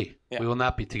 We're going to see. Yeah. We will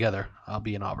not be together. I'll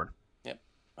be in Auburn. Yep.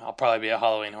 I'll probably be at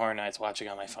Halloween Horror Nights watching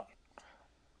on my phone.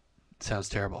 Sounds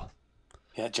terrible.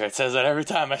 Yeah, Jared says that every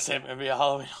time I say I'm going to be at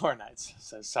Halloween Horror Nights.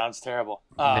 So sounds terrible.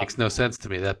 It makes no sense to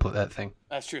me, that thing.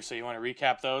 That's true. So you want to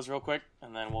recap those real quick,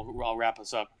 and then I'll wrap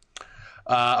us up.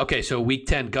 Okay, so Week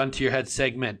 10, Gun to Your Head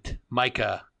segment.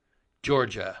 Micah,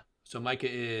 Georgia. So Micah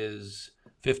is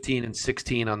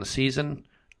 15-16 on the season.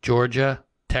 Georgia,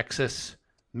 Texas,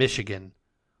 Michigan,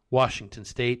 Washington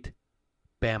State,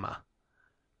 Bama.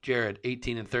 Jared,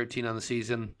 18-13 on the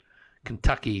season.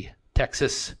 Kentucky,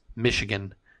 Texas,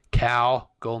 Michigan,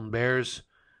 Cal, Golden Bears,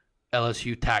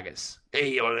 LSU, Tigers.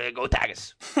 Hey, go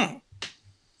Tigers.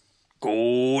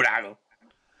 Go Tigers.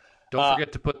 Don't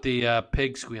forget to put the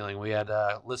pig squealing. We had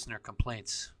listener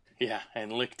complaints. Yeah,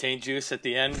 and lick taint juice at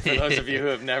the end. For those of you who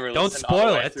have never Don't listened spoil all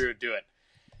the way it. through, do it.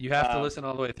 You have to listen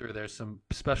all the way through. There's some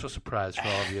special surprise for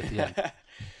all of you at the end.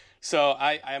 So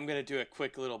I am going to do a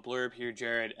quick little blurb here,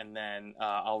 Jared, and then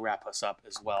I'll wrap us up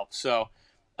as well. So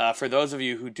for those of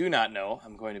you who do not know,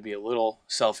 I'm going to be a little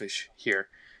selfish here.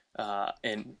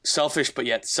 And selfish but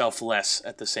yet selfless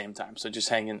at the same time. So just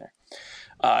hang in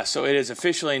there. So it is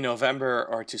officially November,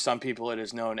 or to some people it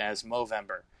is known as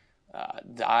Movember.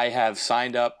 I have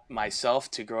signed up myself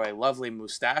to grow a lovely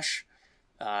mustache.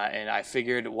 And I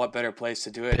figured what better place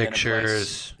to do it than a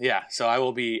place. Yeah, so I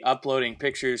will be uploading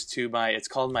pictures to it's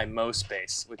called my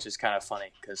MoSpace, which is kind of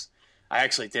funny because I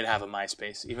actually did have a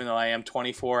MySpace. Even though I am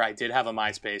 24, I did have a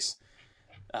MySpace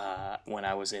when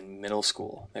I was in middle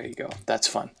school. There you go. That's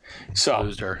fun. So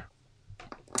Loser.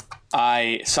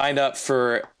 I signed up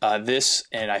for this,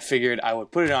 and I figured I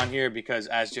would put it on here because,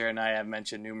 as Jared and I have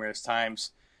mentioned numerous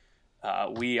times,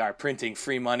 we are printing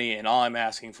free money, and all I'm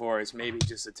asking for is maybe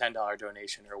just a $10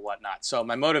 donation or whatnot. So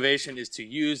my motivation is to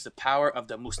use the power of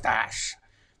the mustache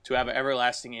to have an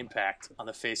everlasting impact on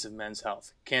the face of men's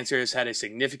health. Cancer has had a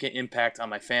significant impact on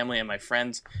my family and my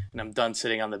friends, and I'm done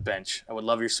sitting on the bench. I would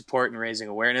love your support in raising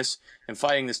awareness and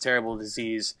fighting this terrible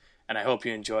disease, and I hope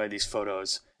you enjoy these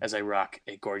photos as I rock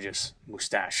a gorgeous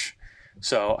mustache.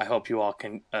 So I hope you all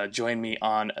can join me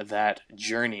on that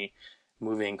journey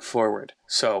moving forward.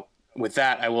 So with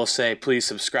that, I will say please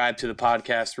subscribe to the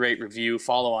podcast, rate, review,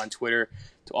 follow on Twitter.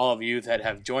 To all of you that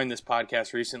have joined this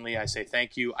podcast recently, I say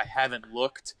thank you. I haven't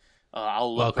looked.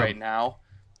 I'll look right now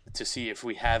to see if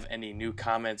we have any new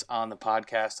comments on the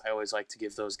podcast. I always like to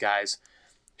give those guys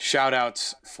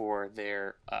shout-outs for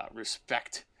their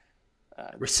respect.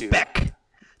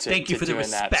 Thank you for the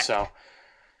respect. That. So,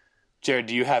 Jared,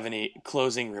 do you have any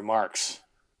closing remarks?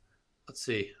 Let's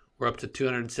see. We're up to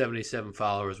 277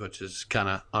 followers, which is kind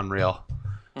of unreal.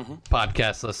 Mm-hmm.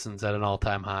 Podcast listens at an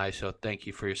all-time high, so thank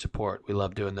you for your support. We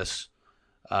love doing this.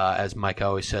 As Mike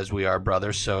always says, we are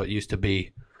brothers, so it used to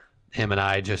be him and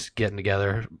I just getting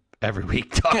together every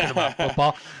week talking about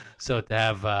football. So to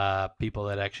have people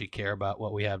that actually care about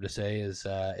what we have to say is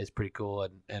pretty cool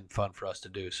and fun for us to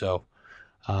do. So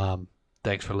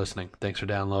thanks for listening. Thanks for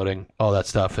downloading all that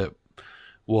stuff. It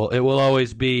will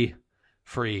always be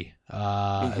free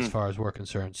as far as we're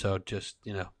concerned. So just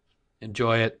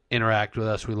enjoy it, interact with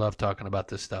us. We love talking about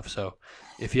this stuff. So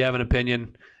if you have an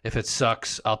opinion, if it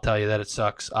sucks, I'll tell you that it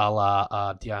sucks. A la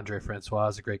DeAndre Francois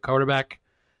is a great quarterback,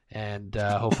 and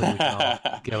hopefully we can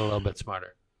all get a little bit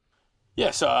smarter.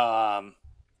 Yeah, so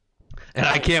and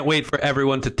I can't wait for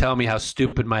everyone to tell me how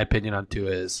stupid my opinion on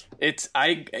Tua is. It's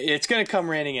going to come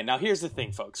raining in. Now here's the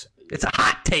thing, folks. It's a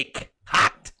hot take.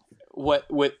 Hot.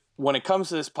 When it comes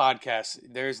to this podcast,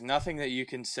 there's nothing that you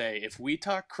can say. If we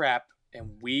talk crap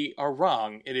and we are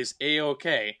wrong, it is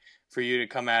A-okay for you to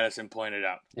come at us and point it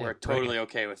out. We're totally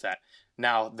okay with that.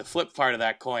 Now, the flip part of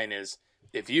that coin is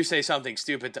if you say something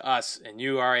stupid to us and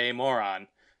you are a moron,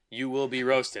 you will be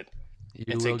roasted.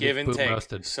 It's a give and take.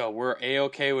 Roasted. So we're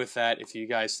A-okay with that. If you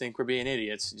guys think we're being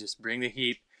idiots, just bring the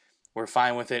heat. We're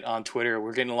fine with it on Twitter.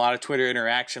 We're getting a lot of Twitter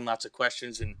interaction, lots of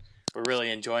questions, and we're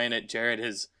really enjoying it. Jared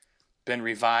has been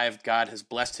revived. God has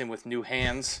blessed him with new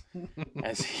hands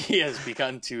as he has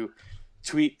begun to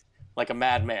tweet like a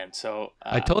madman. So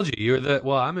I told you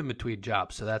I'm in between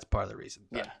jobs, so that's part of the reason.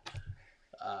 But,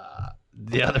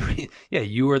 the other reason,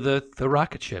 you were the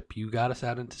rocket ship. You got us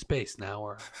out into space.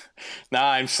 Now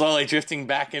I'm slowly drifting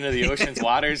back into the ocean's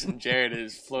waters, and Jared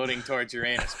is floating towards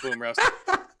Uranus. Boom, roast.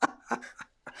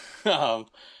 But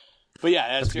yeah,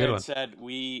 as Jared said,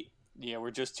 we're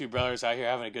just two brothers out here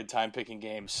having a good time picking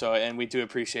games. So, and we do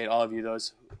appreciate all of you,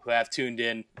 those who have tuned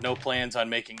in. No plans on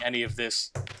making any of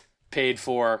this paid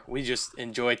for. We just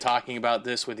enjoy talking about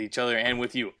this with each other and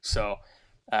with you. So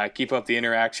keep up the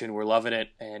interaction. We're loving it.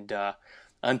 And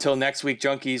until next week,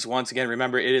 junkies, once again,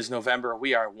 remember it is November.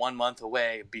 We are 1 month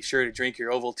away. Be sure to drink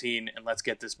your Ovaltine and let's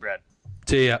get this bread.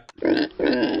 See ya.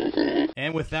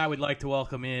 And with that, we'd like to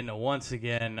welcome in once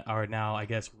again our now, I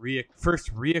guess,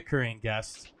 first reoccurring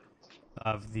guest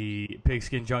of the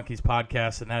Pigskin Junkies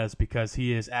podcast, and that is because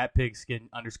he is at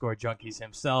Pigskin_Junkies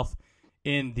himself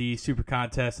in the Super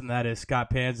Contest, and that is Scott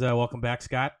Panza. Welcome back,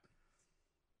 Scott.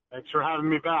 Thanks for having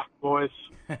me back, boys.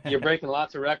 You're breaking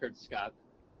lots of records, Scott.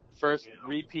 First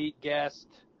repeat guest,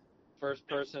 first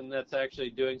person that's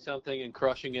actually doing something and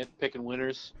crushing it, picking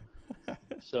winners.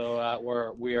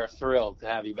 So we are thrilled to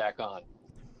have you back on.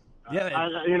 Yeah,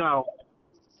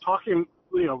 recapping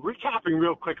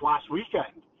real quick last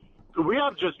weekend. Could we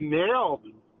have just nailed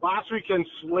last weekend's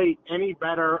slate any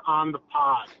better on the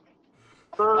pod?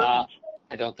 First,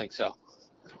 I don't think so.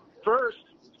 First,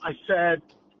 I said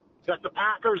that the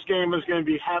Packers game was going to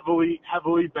be heavily,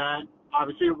 heavily bet.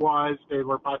 Obviously it was. They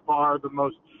were by far the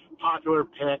most popular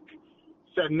pick.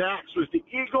 Said next was the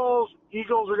Eagles.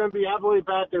 Eagles were going to be heavily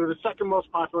bet. They were the second most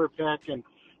popular pick, and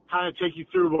kind of take you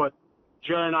through what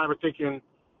Jared and I were thinking.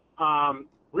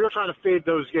 We were trying to fade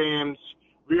those games.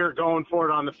 We are going for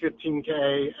it on the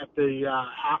 $15K at the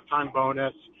halftime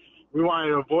bonus. We wanted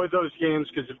to avoid those games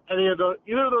because if either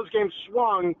of those games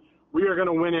swung, we are going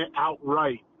to win it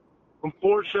outright.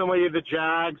 Unfortunately, the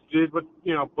Jags did what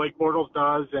Blake Bortles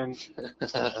does and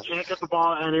can't get the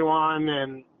ball to anyone,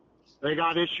 and they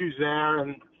got issues there.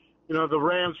 And the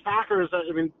Rams Packers.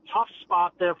 Tough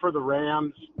spot there for the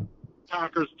Rams.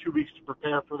 Packers 2 weeks to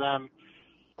prepare for them.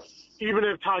 Even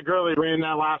if Todd Gurley ran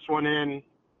that last one in,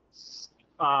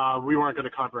 we weren't going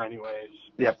to cover anyways.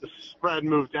 Yep. The spread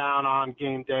moved down on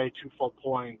game day, 2 full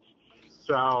points.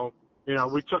 So,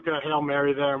 we took a Hail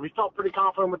Mary there, and we felt pretty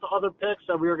confident with the other picks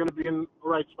that we were going to be in the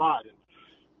right spot.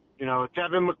 And,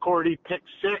 Devin McCourty pick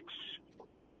 6.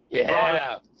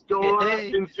 Yeah.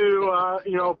 Going into,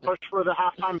 push for the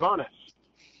halftime bonus.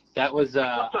 That was,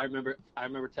 I remember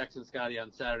texting Scotty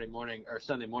on Sunday morning.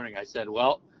 I said,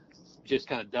 just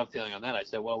kind of dovetailing on that, I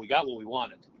said, we got what we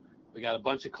wanted. We got a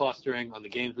bunch of clustering on the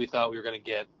games we thought we were going to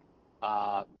get.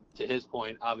 To his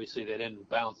point, obviously they didn't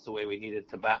bounce the way we needed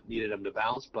them to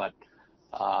bounce. But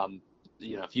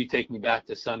if you take me back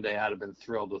to Sunday, I'd have been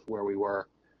thrilled with where we were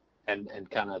and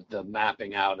kind of the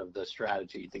mapping out of the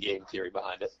strategy, the game theory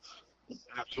behind it.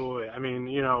 Absolutely.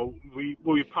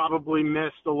 We probably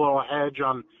missed a little hedge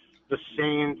on the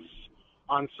Saints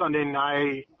on Sunday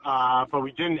night, but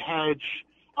we didn't hedge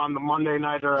on the Monday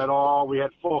nighter at all. We had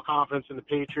full confidence in the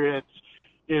Patriots.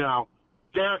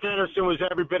 Derek Anderson was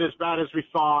every bit as bad as we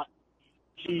thought.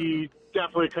 He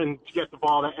definitely couldn't get the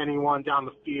ball to anyone down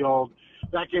the field.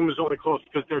 That game was only close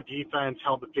because their defense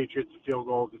held the Patriots to field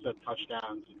goals instead of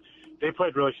touchdowns. They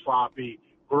played really sloppy.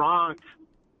 Gronk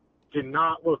did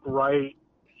not look right.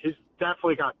 He's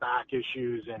definitely got back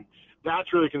issues, and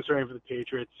that's really concerning for the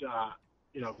Patriots.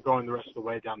 going the rest of the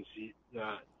way down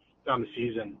the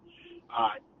season.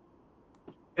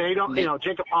 They don't,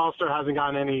 Jacob Hollister hasn't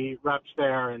gotten any reps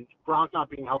there, and Gronk not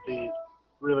being healthy is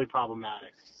really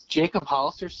problematic. Jacob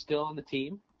Hollister's still on the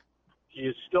team? He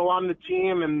is still on the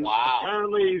team, and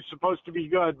apparently he's supposed to be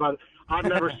good, but I've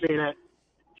never seen it.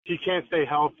 He can't stay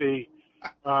healthy.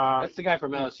 That's the guy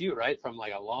from LSU, right? From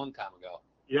like a long time ago.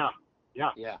 Yeah.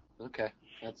 Yeah, okay.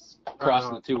 That's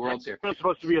crossing the two worlds here. It's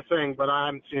supposed to be a thing, but I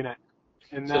haven't seen it.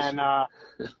 And then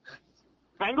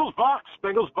Bengals-Bucks,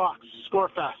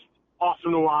 Scorefest.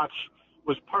 Awesome to watch.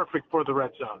 Was perfect for the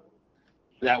red zone.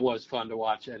 That was fun to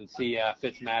watch, and see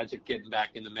Fitzmagic getting back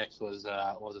in the mix was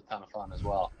a ton of fun as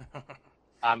well.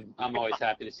 I'm always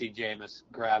happy to see Jameis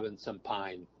grabbing some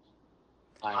pine.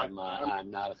 I'm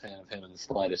not a fan of him in the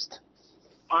slightest.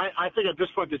 I think at this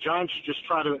point the Giants should just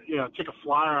try to take a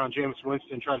flyer on Jameis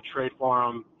Winston, try to trade for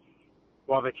him.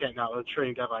 Well, they can't now. The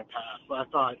trading deadline passed. But I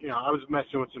thought I was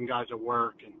messing with some guys at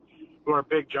work and who are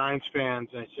big Giants fans,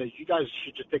 and I said, you guys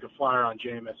should just take a flyer on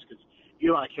Jameis because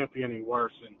Eli can't be any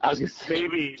worse. And I was going to say,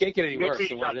 maybe can't get any worse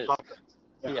than what it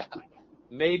is. Yeah.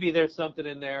 Maybe there's something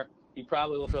in there. He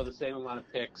probably will throw the same amount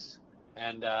of picks,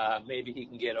 and maybe he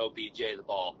can get OBJ the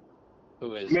ball,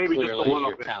 who is maybe clearly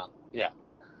your bit. talent. Yeah,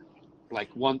 like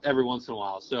every once in a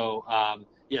while. So,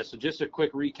 so just a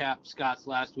quick recap. Scott's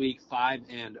last week,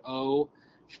 5-0.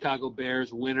 Chicago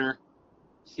Bears winner.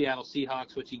 Seattle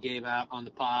Seahawks, which he gave out on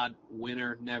the pod,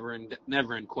 winner, never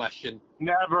in question.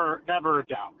 Never a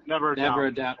doubt. Never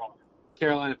a doubt.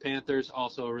 Carolina Panthers,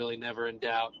 also really never in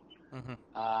doubt.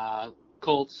 Mm-hmm.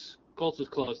 Colts was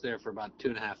close there for about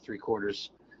 2.5, 3 quarters.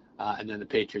 And then the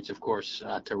Patriots, of course,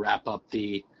 to wrap up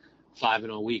the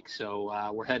 5-0 week.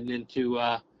 So we're heading into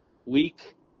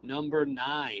week number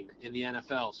 9 in the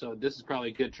NFL. So this is probably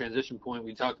a good transition point.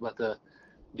 We talked about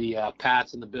the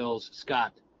Pats and the Bills.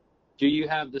 Scott, do you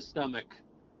have the stomach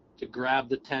to grab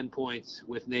the 10 points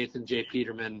with Nathan J.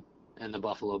 Peterman and the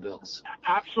Buffalo Bills?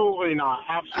 Absolutely not.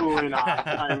 Absolutely not.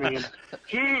 I mean,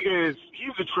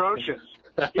 he's atrocious.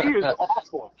 He is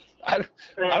awful. I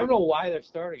don't know why they're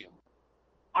starting him.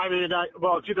 I mean,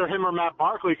 it's either him or Matt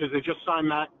Barkley because they just signed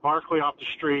Matt Barkley off the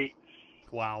street.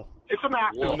 Wow. It's a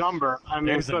massive number. I mean,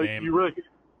 There's so a name. you really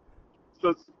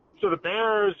so the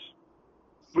Bears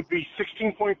would be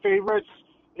 16-point favorites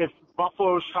if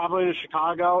Buffalo is traveling to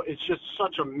Chicago. It's just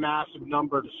such a massive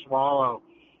number to swallow.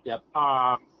 Yep.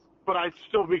 But I'd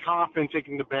still be confident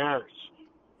taking the Bears.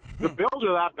 The Bills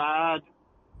are that bad.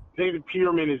 David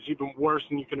Peterman is even worse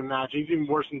than you can imagine. He's even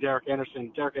worse than Derek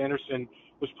Anderson. Derek Anderson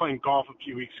was playing golf a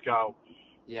few weeks ago.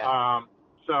 Yeah.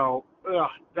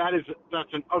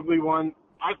 That's an ugly one.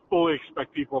 I fully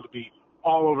expect people to be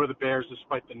all over the Bears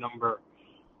despite the number.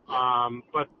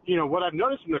 But what I've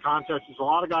noticed in the contest is a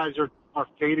lot of guys are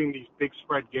fading these big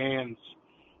spread games,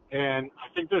 and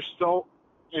I think there's still.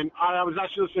 And I was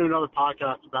actually listening to another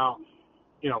podcast about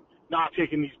not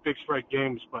taking these big spread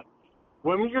games, but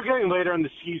when you're getting later in the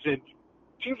season,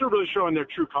 teams are really showing their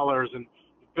true colors, and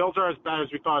the Bills are as bad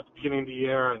as we thought at the beginning of the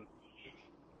year,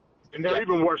 and they're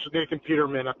even worse with Nathan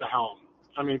Peterman at the helm.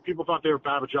 I mean, people thought they were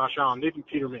bad with Josh Allen. Nathan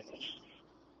Peterman is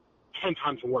 10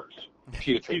 times worse.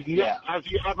 Putrid. Has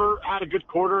he ever had a good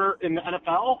quarter in the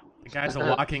NFL? The guy's a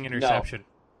walking interception.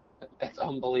 No. That's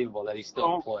unbelievable that he's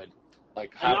still employed.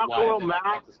 Like,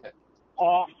 Matt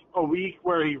off a week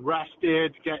where he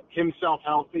rested, get himself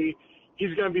healthy.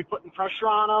 He's going to be putting pressure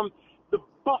on him. The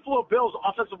Buffalo Bills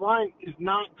offensive line is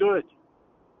not good.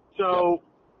 So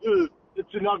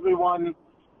it's an ugly one.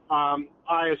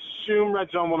 I assume Red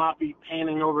Zone will not be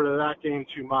panning over to that game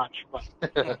too much, but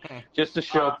just to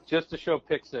show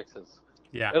pick sixes.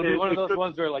 Yeah, it'll be one of those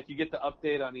ones where like you get the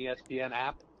update on the ESPN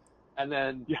app, and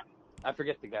then I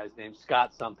forget the guy's name,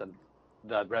 Scott something,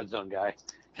 the Red Zone guy,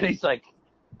 and he's like,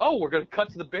 "Oh, we're gonna cut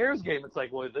to the Bears game." It's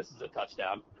like, well, this is a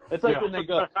touchdown. It's like when they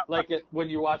go like when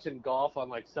you're watching golf on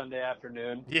like Sunday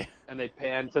afternoon, and they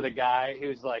pan to the guy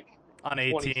who's like on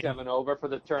 18, 27 over for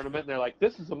the tournament, and they're like,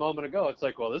 "This is a moment ago." It's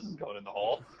like, well, this is going in the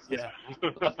hole. Yeah,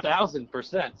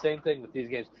 1,000%. Same thing with these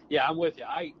games. Yeah, I'm with you.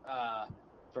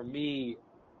 For me,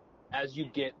 as you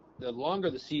get the longer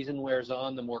the season wears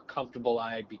on, the more comfortable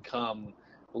I become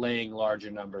laying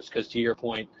larger numbers. Because to your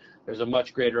point, there's a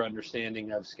much greater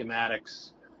understanding of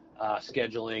schematics,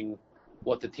 scheduling,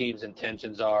 what the team's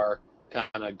intentions are, kind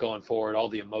of going forward, all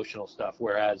the emotional stuff.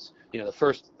 Whereas, the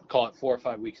first, call it 4 or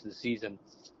 5 weeks of the season,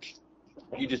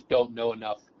 you just don't know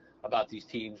enough about these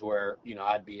teams where,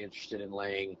 I'd be interested in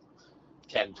laying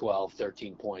 10, 12,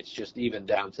 13 points, just even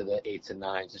down to the 8s and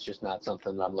 9s. It's just not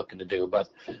something that I'm looking to do, but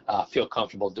feel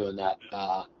comfortable doing that,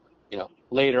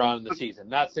 later on in the season.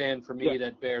 Not saying for me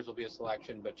that Bears will be a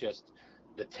selection, but just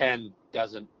the 10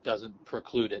 doesn't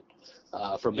preclude it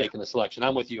from making the selection.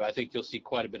 I'm with you. I think you'll see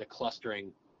quite a bit of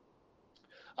clustering.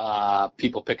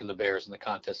 People picking the Bears in the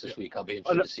contest this week. I'll be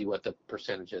interested to see what the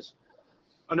percentage is.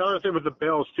 Another thing with the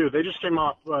Bills too, they just came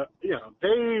off.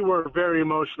 They were very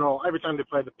emotional every time they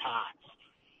played the Pats.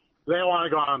 They want to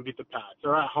go out and beat the Pats.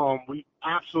 They're at home. We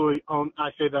absolutely own.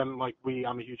 I say them like we.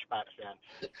 I'm a huge Pats fan.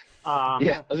 I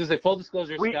was gonna say full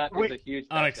disclosure. Scott is a huge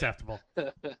Pats unacceptable.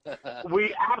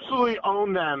 We absolutely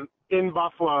own them in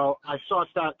Buffalo. I saw a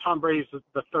stat. Tom Brady's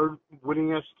the third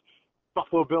winningest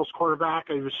Buffalo Bills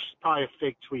quarterback. It was probably a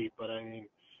fake tweet, but I mean,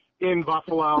 in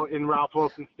Buffalo, in Ralph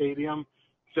Wilson Stadium.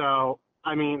 So,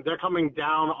 I mean, they're coming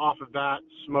down off of that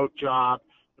smoke job.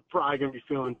 They're probably going to be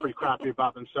feeling pretty crappy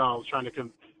about themselves, trying to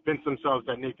convince themselves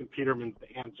that Nathan Peterman's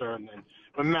the answer. And then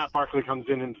when Matt Barkley comes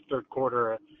in the third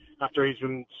quarter, after he's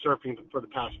been surfing for the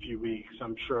past few weeks,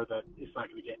 I'm sure that it's not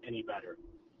going to get any better.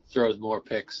 Throws more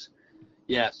picks.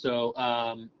 Yeah, so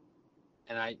are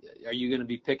you going to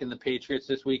be picking the Patriots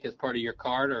this week as part of your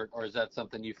card, or is that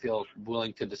something you feel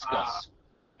willing to discuss?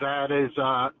 That is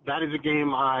a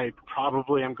game I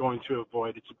probably am going to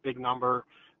avoid. It's a big number.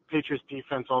 Patriots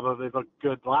defense, although they looked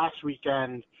good last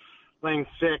weekend, laying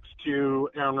 6 to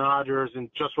Aaron Rodgers, and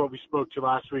just what we spoke to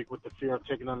last week with the fear of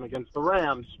taking them against the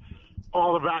Rams,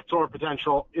 all the backdoor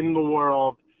potential in the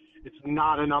world. It's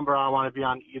not a number I want to be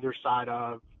on either side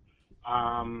of.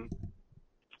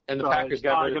 And the Packers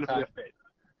got rid of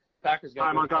Packers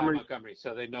got Montgomery,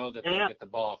 so they know that they'll get the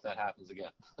ball if that happens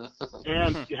again.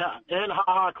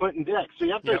 and Clinton Dix. So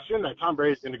you have to assume that Tom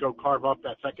Brady's going to go carve up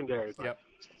that secondary. But,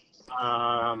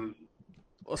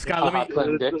 well, Scott,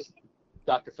 Clinton Dix,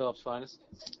 Dr. Phillips' finest.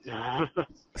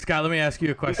 Scott, let me ask you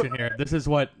a question here. This is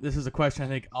a question I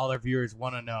think all our viewers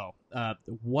want to know.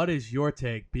 What is your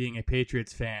take, being a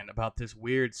Patriots fan, about this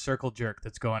weird circle jerk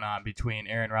that's going on between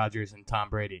Aaron Rodgers and Tom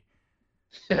Brady?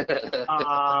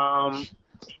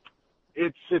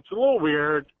 It's a little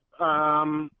weird.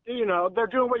 They're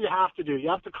doing what you have to do. You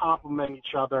have to compliment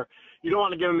each other. You don't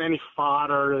want to give them any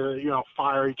fodder to,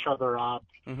 fire each other up.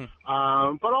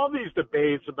 Mm-hmm. But all these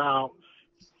debates about,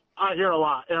 I hear a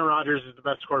lot, Aaron Rodgers is the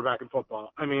best quarterback in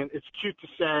football. I mean, it's cute to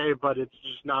say, but it's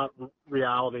just not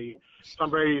reality. Tom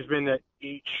Brady's been to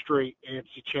 8 straight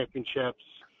AFC championships.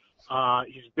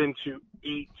 He's been to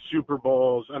 8 Super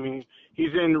Bowls. I mean,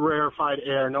 he's in rarefied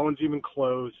air. No one's even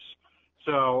close.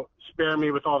 So spare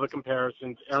me with all the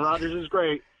comparisons. Aaron Rodgers is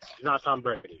great. He's not Tom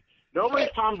Brady.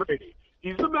 Nobody's Tom Brady.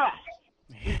 He's the best.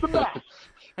 He's the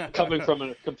best. Coming from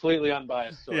a completely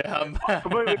unbiased source.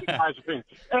 Completely unbiased opinion.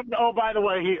 And, by the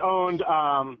way, he owned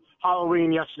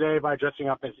Halloween yesterday by dressing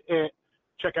up as it.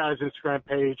 Check out his Instagram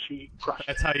page. He crushed it.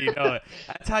 That's how you know it.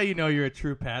 That's how you know you're a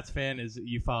true Pats fan, is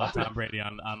you follow Tom Brady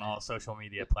on all social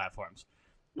media platforms.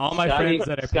 All my friends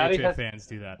that are Patriot fans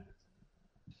do that.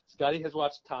 Scotty has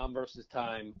watched Tom versus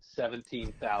Time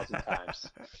 17,000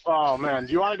 times. Oh, man.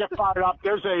 Do you want to get fired up?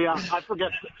 There's I forget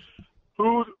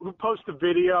who posted a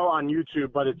video on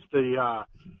YouTube, but it's the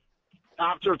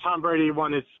after Tom Brady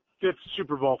won his 5th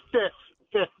Super Bowl,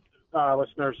 fifth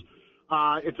listeners.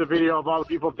 It's a video of all the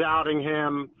people doubting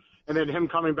him and then him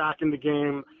coming back in the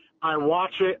game. I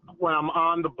watch it when I'm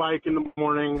on the bike in the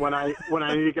morning when I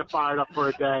need to get fired up for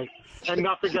a day. And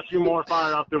nothing gets me more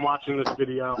fired up than watching this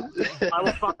video. I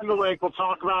will find the link. We'll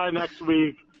talk about it next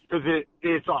week because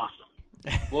it's awesome.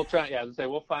 We'll try. Yeah,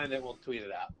 we'll find it. We'll tweet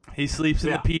it out. He sleeps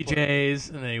in the PJs,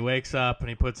 and then he wakes up and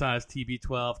he puts on his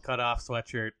TB12 cutoff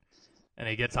sweatshirt, and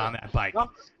he gets on that bike.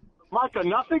 Micah,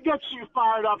 nothing gets you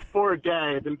fired up for a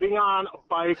day than being on a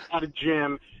bike at a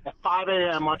gym at 5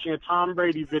 a.m. watching a Tom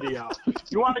Brady video.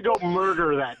 You want to go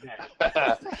murder that day.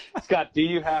 Scott, do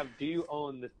you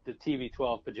own the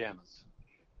TV12 pajamas?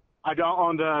 I don't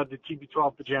own the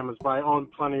TB12 pajamas, but I own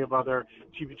plenty of other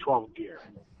TB12 gear.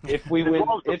 If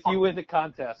you win the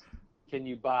contest, can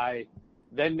you buy?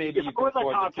 Then maybe you can afford the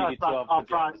TB12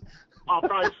 pajamas. I'll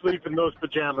probably sleep in those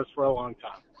pajamas for a long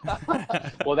time.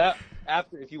 Well,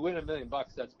 if you win $1 million,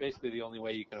 that's basically the only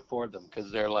way you can afford them,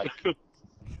 because they're like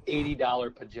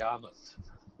 $80 pajamas.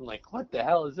 I'm like, what the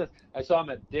hell is this? I saw them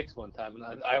at Dick's one time, and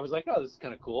I was like, oh, this is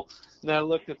kind of cool. And then I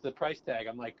looked at the price tag.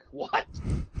 I'm like, what?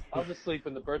 I'll just sleep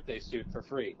in the birthday suit for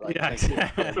free. Like, yeah,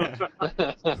 exactly.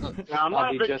 I'm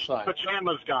not a big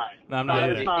pajamas guy. No, I'm not.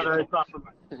 It's not for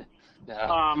me.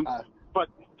 No. But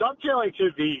dovetailing to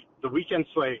the weekend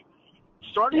slate,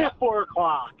 starting at 4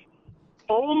 o'clock.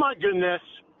 Oh my goodness,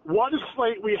 what a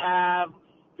slate we have.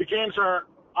 The games are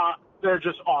they're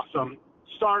just awesome.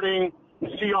 Starting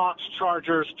Seahawks,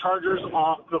 Chargers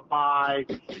off the bye.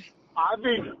 I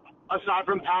think aside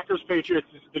from Packers Patriots,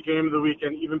 this is the game of the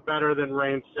weekend, even better than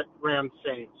Rams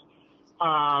Saints.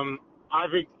 I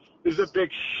think This is a big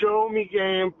show-me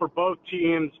game for both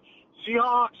teams.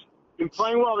 Seahawks been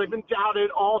playing well. They've been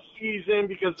doubted all season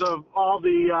because of all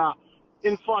the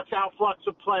influx, outflux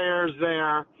of players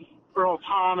there. Earl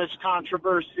Thomas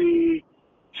controversy.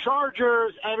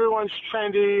 Chargers, everyone's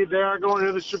trendy. They're going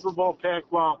to the Super Bowl pick.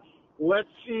 Well, let's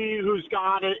see who's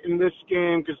got it in this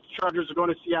game because the Chargers are going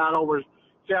to Seattle where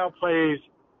Seattle plays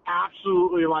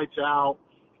absolutely lights out.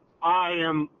 I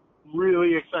am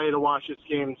really excited to watch this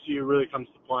game and see who really comes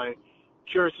to play.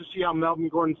 Curious to see how Melvin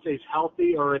Gordon stays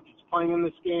healthy or if he's playing in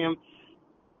this game.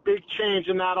 Big change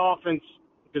in that offense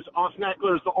because Austin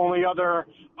Eckler is the only other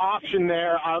option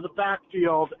there out of the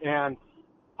backfield. And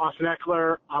Austin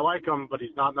Eckler, I like him, but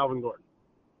he's not Melvin Gordon.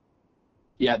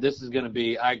 Yeah, this is going to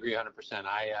be – I agree 100%.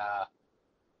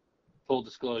 Full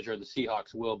disclosure, the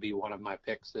Seahawks will be one of my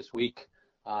picks this week.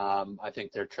 I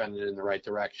think they're trending in the right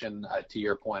direction. To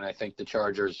your point, I think the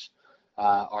Chargers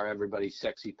are everybody's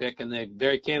sexy pick, and they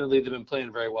very candidly they've been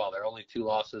playing very well. Their only two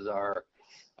losses are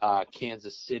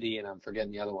Kansas City, and I'm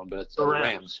forgetting the other one, but it's the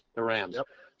Rams. The Rams. Yep.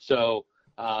 So,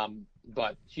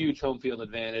 but huge home field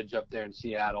advantage up there in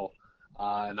Seattle,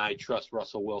 and I trust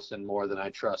Russell Wilson more than I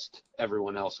trust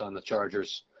everyone else on the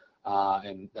Chargers,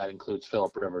 and that includes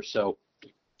Phillip Rivers. So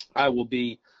I will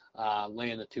be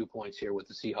laying the 2 points here with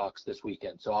the Seahawks this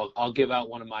weekend. So I'll give out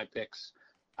one of my picks.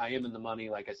 I am in the money,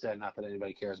 like I said, not that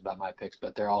anybody cares about my picks,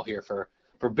 but they're all here for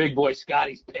big boy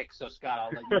Scotty's picks. So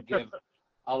Scott,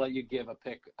 I'll let you give a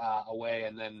pick away,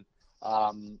 and then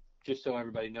just so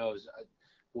everybody knows,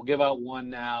 we'll give out one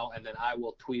now, and then I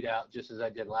will tweet out, just as I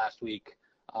did last week,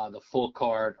 the full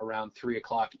card around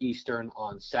 3:00 Eastern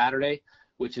on Saturday,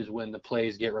 which is when the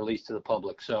plays get released to the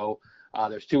public. So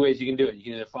there's two ways you can do it. You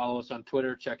can either follow us on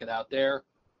Twitter, check it out there,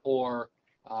 or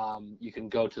you can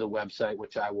go to the website,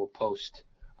 which I will post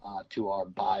to our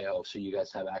bio, so you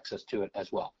guys have access to it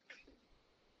as well.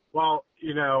 Well,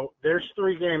 there's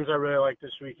three games I really like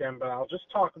this weekend, but I'll just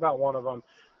talk about one of them.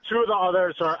 Two of the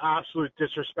others are absolute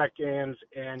disrespect games,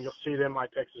 and you'll see them in my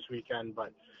picks this weekend,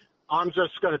 but I'm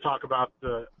just going to talk about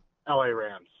the LA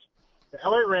Rams. The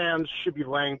LA Rams should be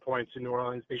laying points in New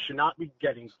Orleans. They should not be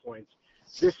getting points.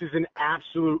 This is an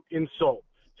absolute insult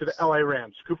to the LA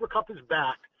Rams. Cooper Kupp is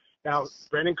back. Now,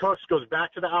 Brandon Cooks goes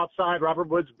back to the outside. Robert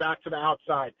Woods back to the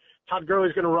outside. Todd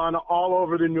Gurley's going to run all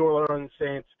over the New Orleans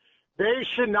Saints. They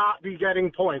should not be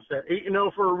getting points. They're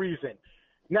 8-0 for a reason.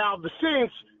 Now, the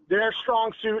Saints, their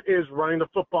strong suit is running the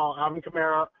football. Alvin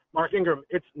Kamara, Mark Ingram.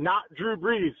 It's not Drew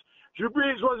Brees. Drew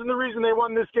Brees wasn't the reason they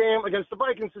won this game against the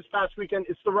Vikings this past weekend.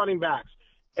 It's the running backs.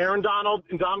 Aaron Donald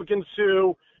and Ndamukong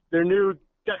Suh, their new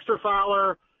Dexter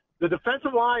Fowler. The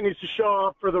defensive line needs to show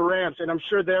up for the Rams, and I'm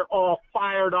sure they're all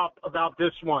fired up about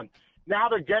this one. Now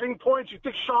they're getting points. You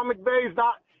think Sean McVay is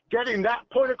not getting that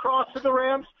point across to the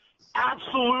Rams?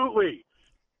 Absolutely.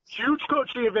 Huge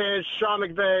coaching advantage, Sean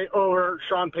McVay over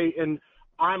Sean Payton.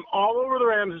 I'm all over the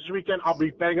Rams this weekend. I'll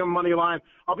be betting them money line.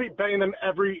 I'll be betting them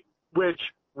every which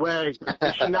way.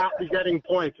 They should not be getting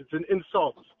points. It's an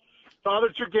insult. The other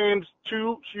two games,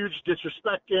 two huge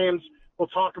disrespect games. We'll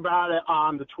talk about it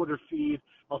on the Twitter feed.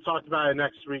 I'll talk about it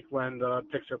next week when the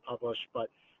picks are published. But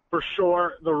for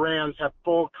sure, the Rams have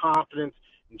full confidence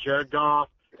in Jared Goff,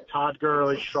 Todd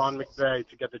Gurley, Sean McVay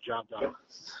to get the job done.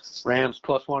 Rams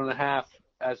plus 1.5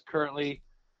 as currently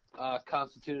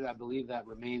constituted. I believe that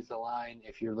remains the line.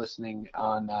 If you're listening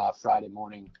on Friday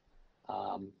morning,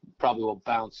 probably will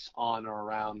bounce on or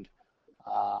around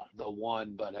the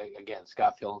one. But again,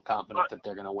 Scott feeling confident that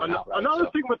they're going to win outright. Another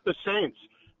thing with the Saints,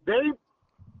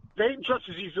 they just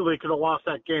as easily could have lost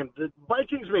that game. The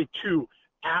Vikings made two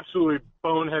absolutely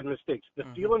bonehead mistakes. The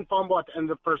Thielen fumble at the end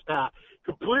of the first half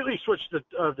completely switched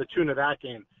the tune of that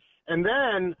game. And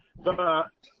then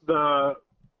the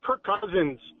Kirk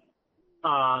Cousins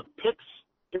picks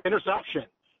interception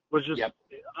was just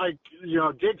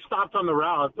Diggs stopped on the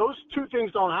route. Those two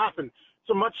things don't happen. It's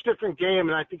a much different game,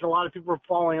 and I think a lot of people are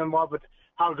falling in love with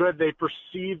how good they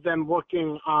perceive them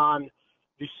looking on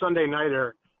the Sunday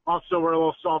nighter. Also, we're a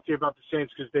little salty about the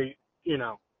Saints because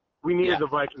we needed the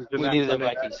Vikings. We needed the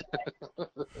Vikings.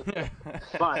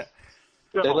 But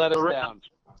they let us down.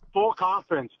 Full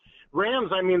confidence.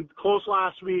 Rams, close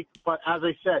last week, but as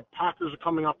I said, Packers are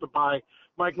coming off the bye.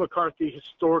 Mike McCarthy,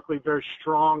 historically very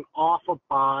strong, off a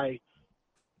bye.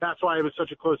 That's why it was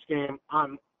such a close game.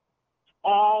 I'm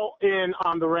all in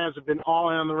on the Rams. I've been all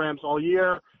in on the Rams all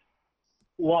year.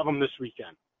 Love them this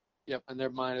weekend. Yep, and they're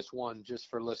 -1 just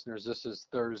for listeners. This is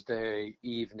Thursday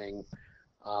evening.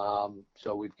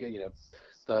 So we've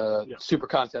the Super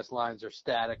Contest lines are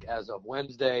static as of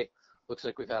Wednesday. Looks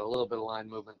like we've had a little bit of line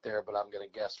movement there, but I'm going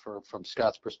to guess from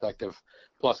Scott's perspective,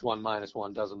 +1,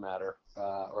 -1 doesn't matter,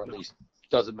 or at least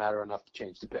doesn't matter enough to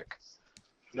change the pick.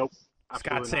 Nope.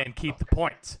 Scott's saying keep the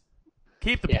points.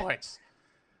 Keep the points.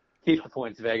 Keep the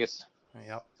points, Vegas.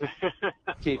 Yep.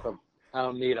 Keep them. I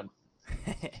don't need them.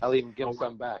 I'll even give them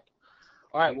some back.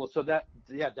 All right. Well, so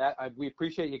we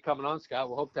appreciate you coming on, Scott.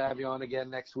 We'll hope to have you on again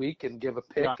next week and give a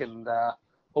pick, and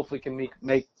hopefully can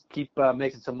keep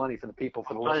making some money for the people,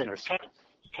 for the listeners.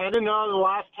 10-0 the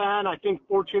last 10. I think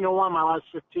 14-1 my last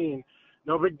 15.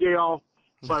 No big deal.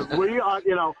 But we are,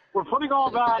 we're putting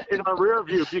all that in our rear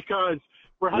view because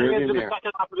we're heading into the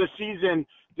second half of the season.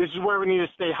 This is where we need to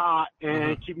stay hot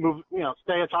and keep moving,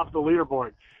 stay atop the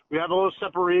leaderboard. We have a little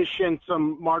separation,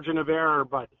 some margin of error,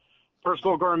 but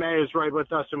Personal Gourmet is right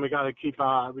with us, and we got to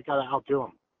outdo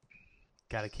them.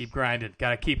 Got to keep grinding. Got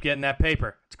to keep getting that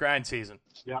paper. It's grind season.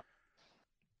 Yeah.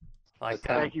 Like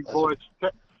that. Thank you, boys.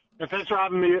 And thanks for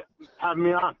having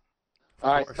me on.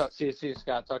 All right. See you,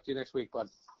 Scott. Talk to you next week, bud.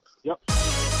 Yep.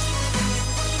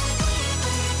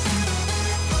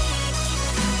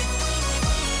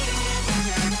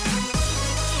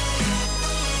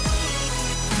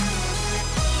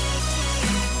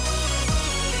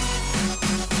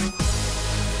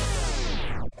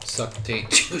 Suck the taint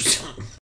juice.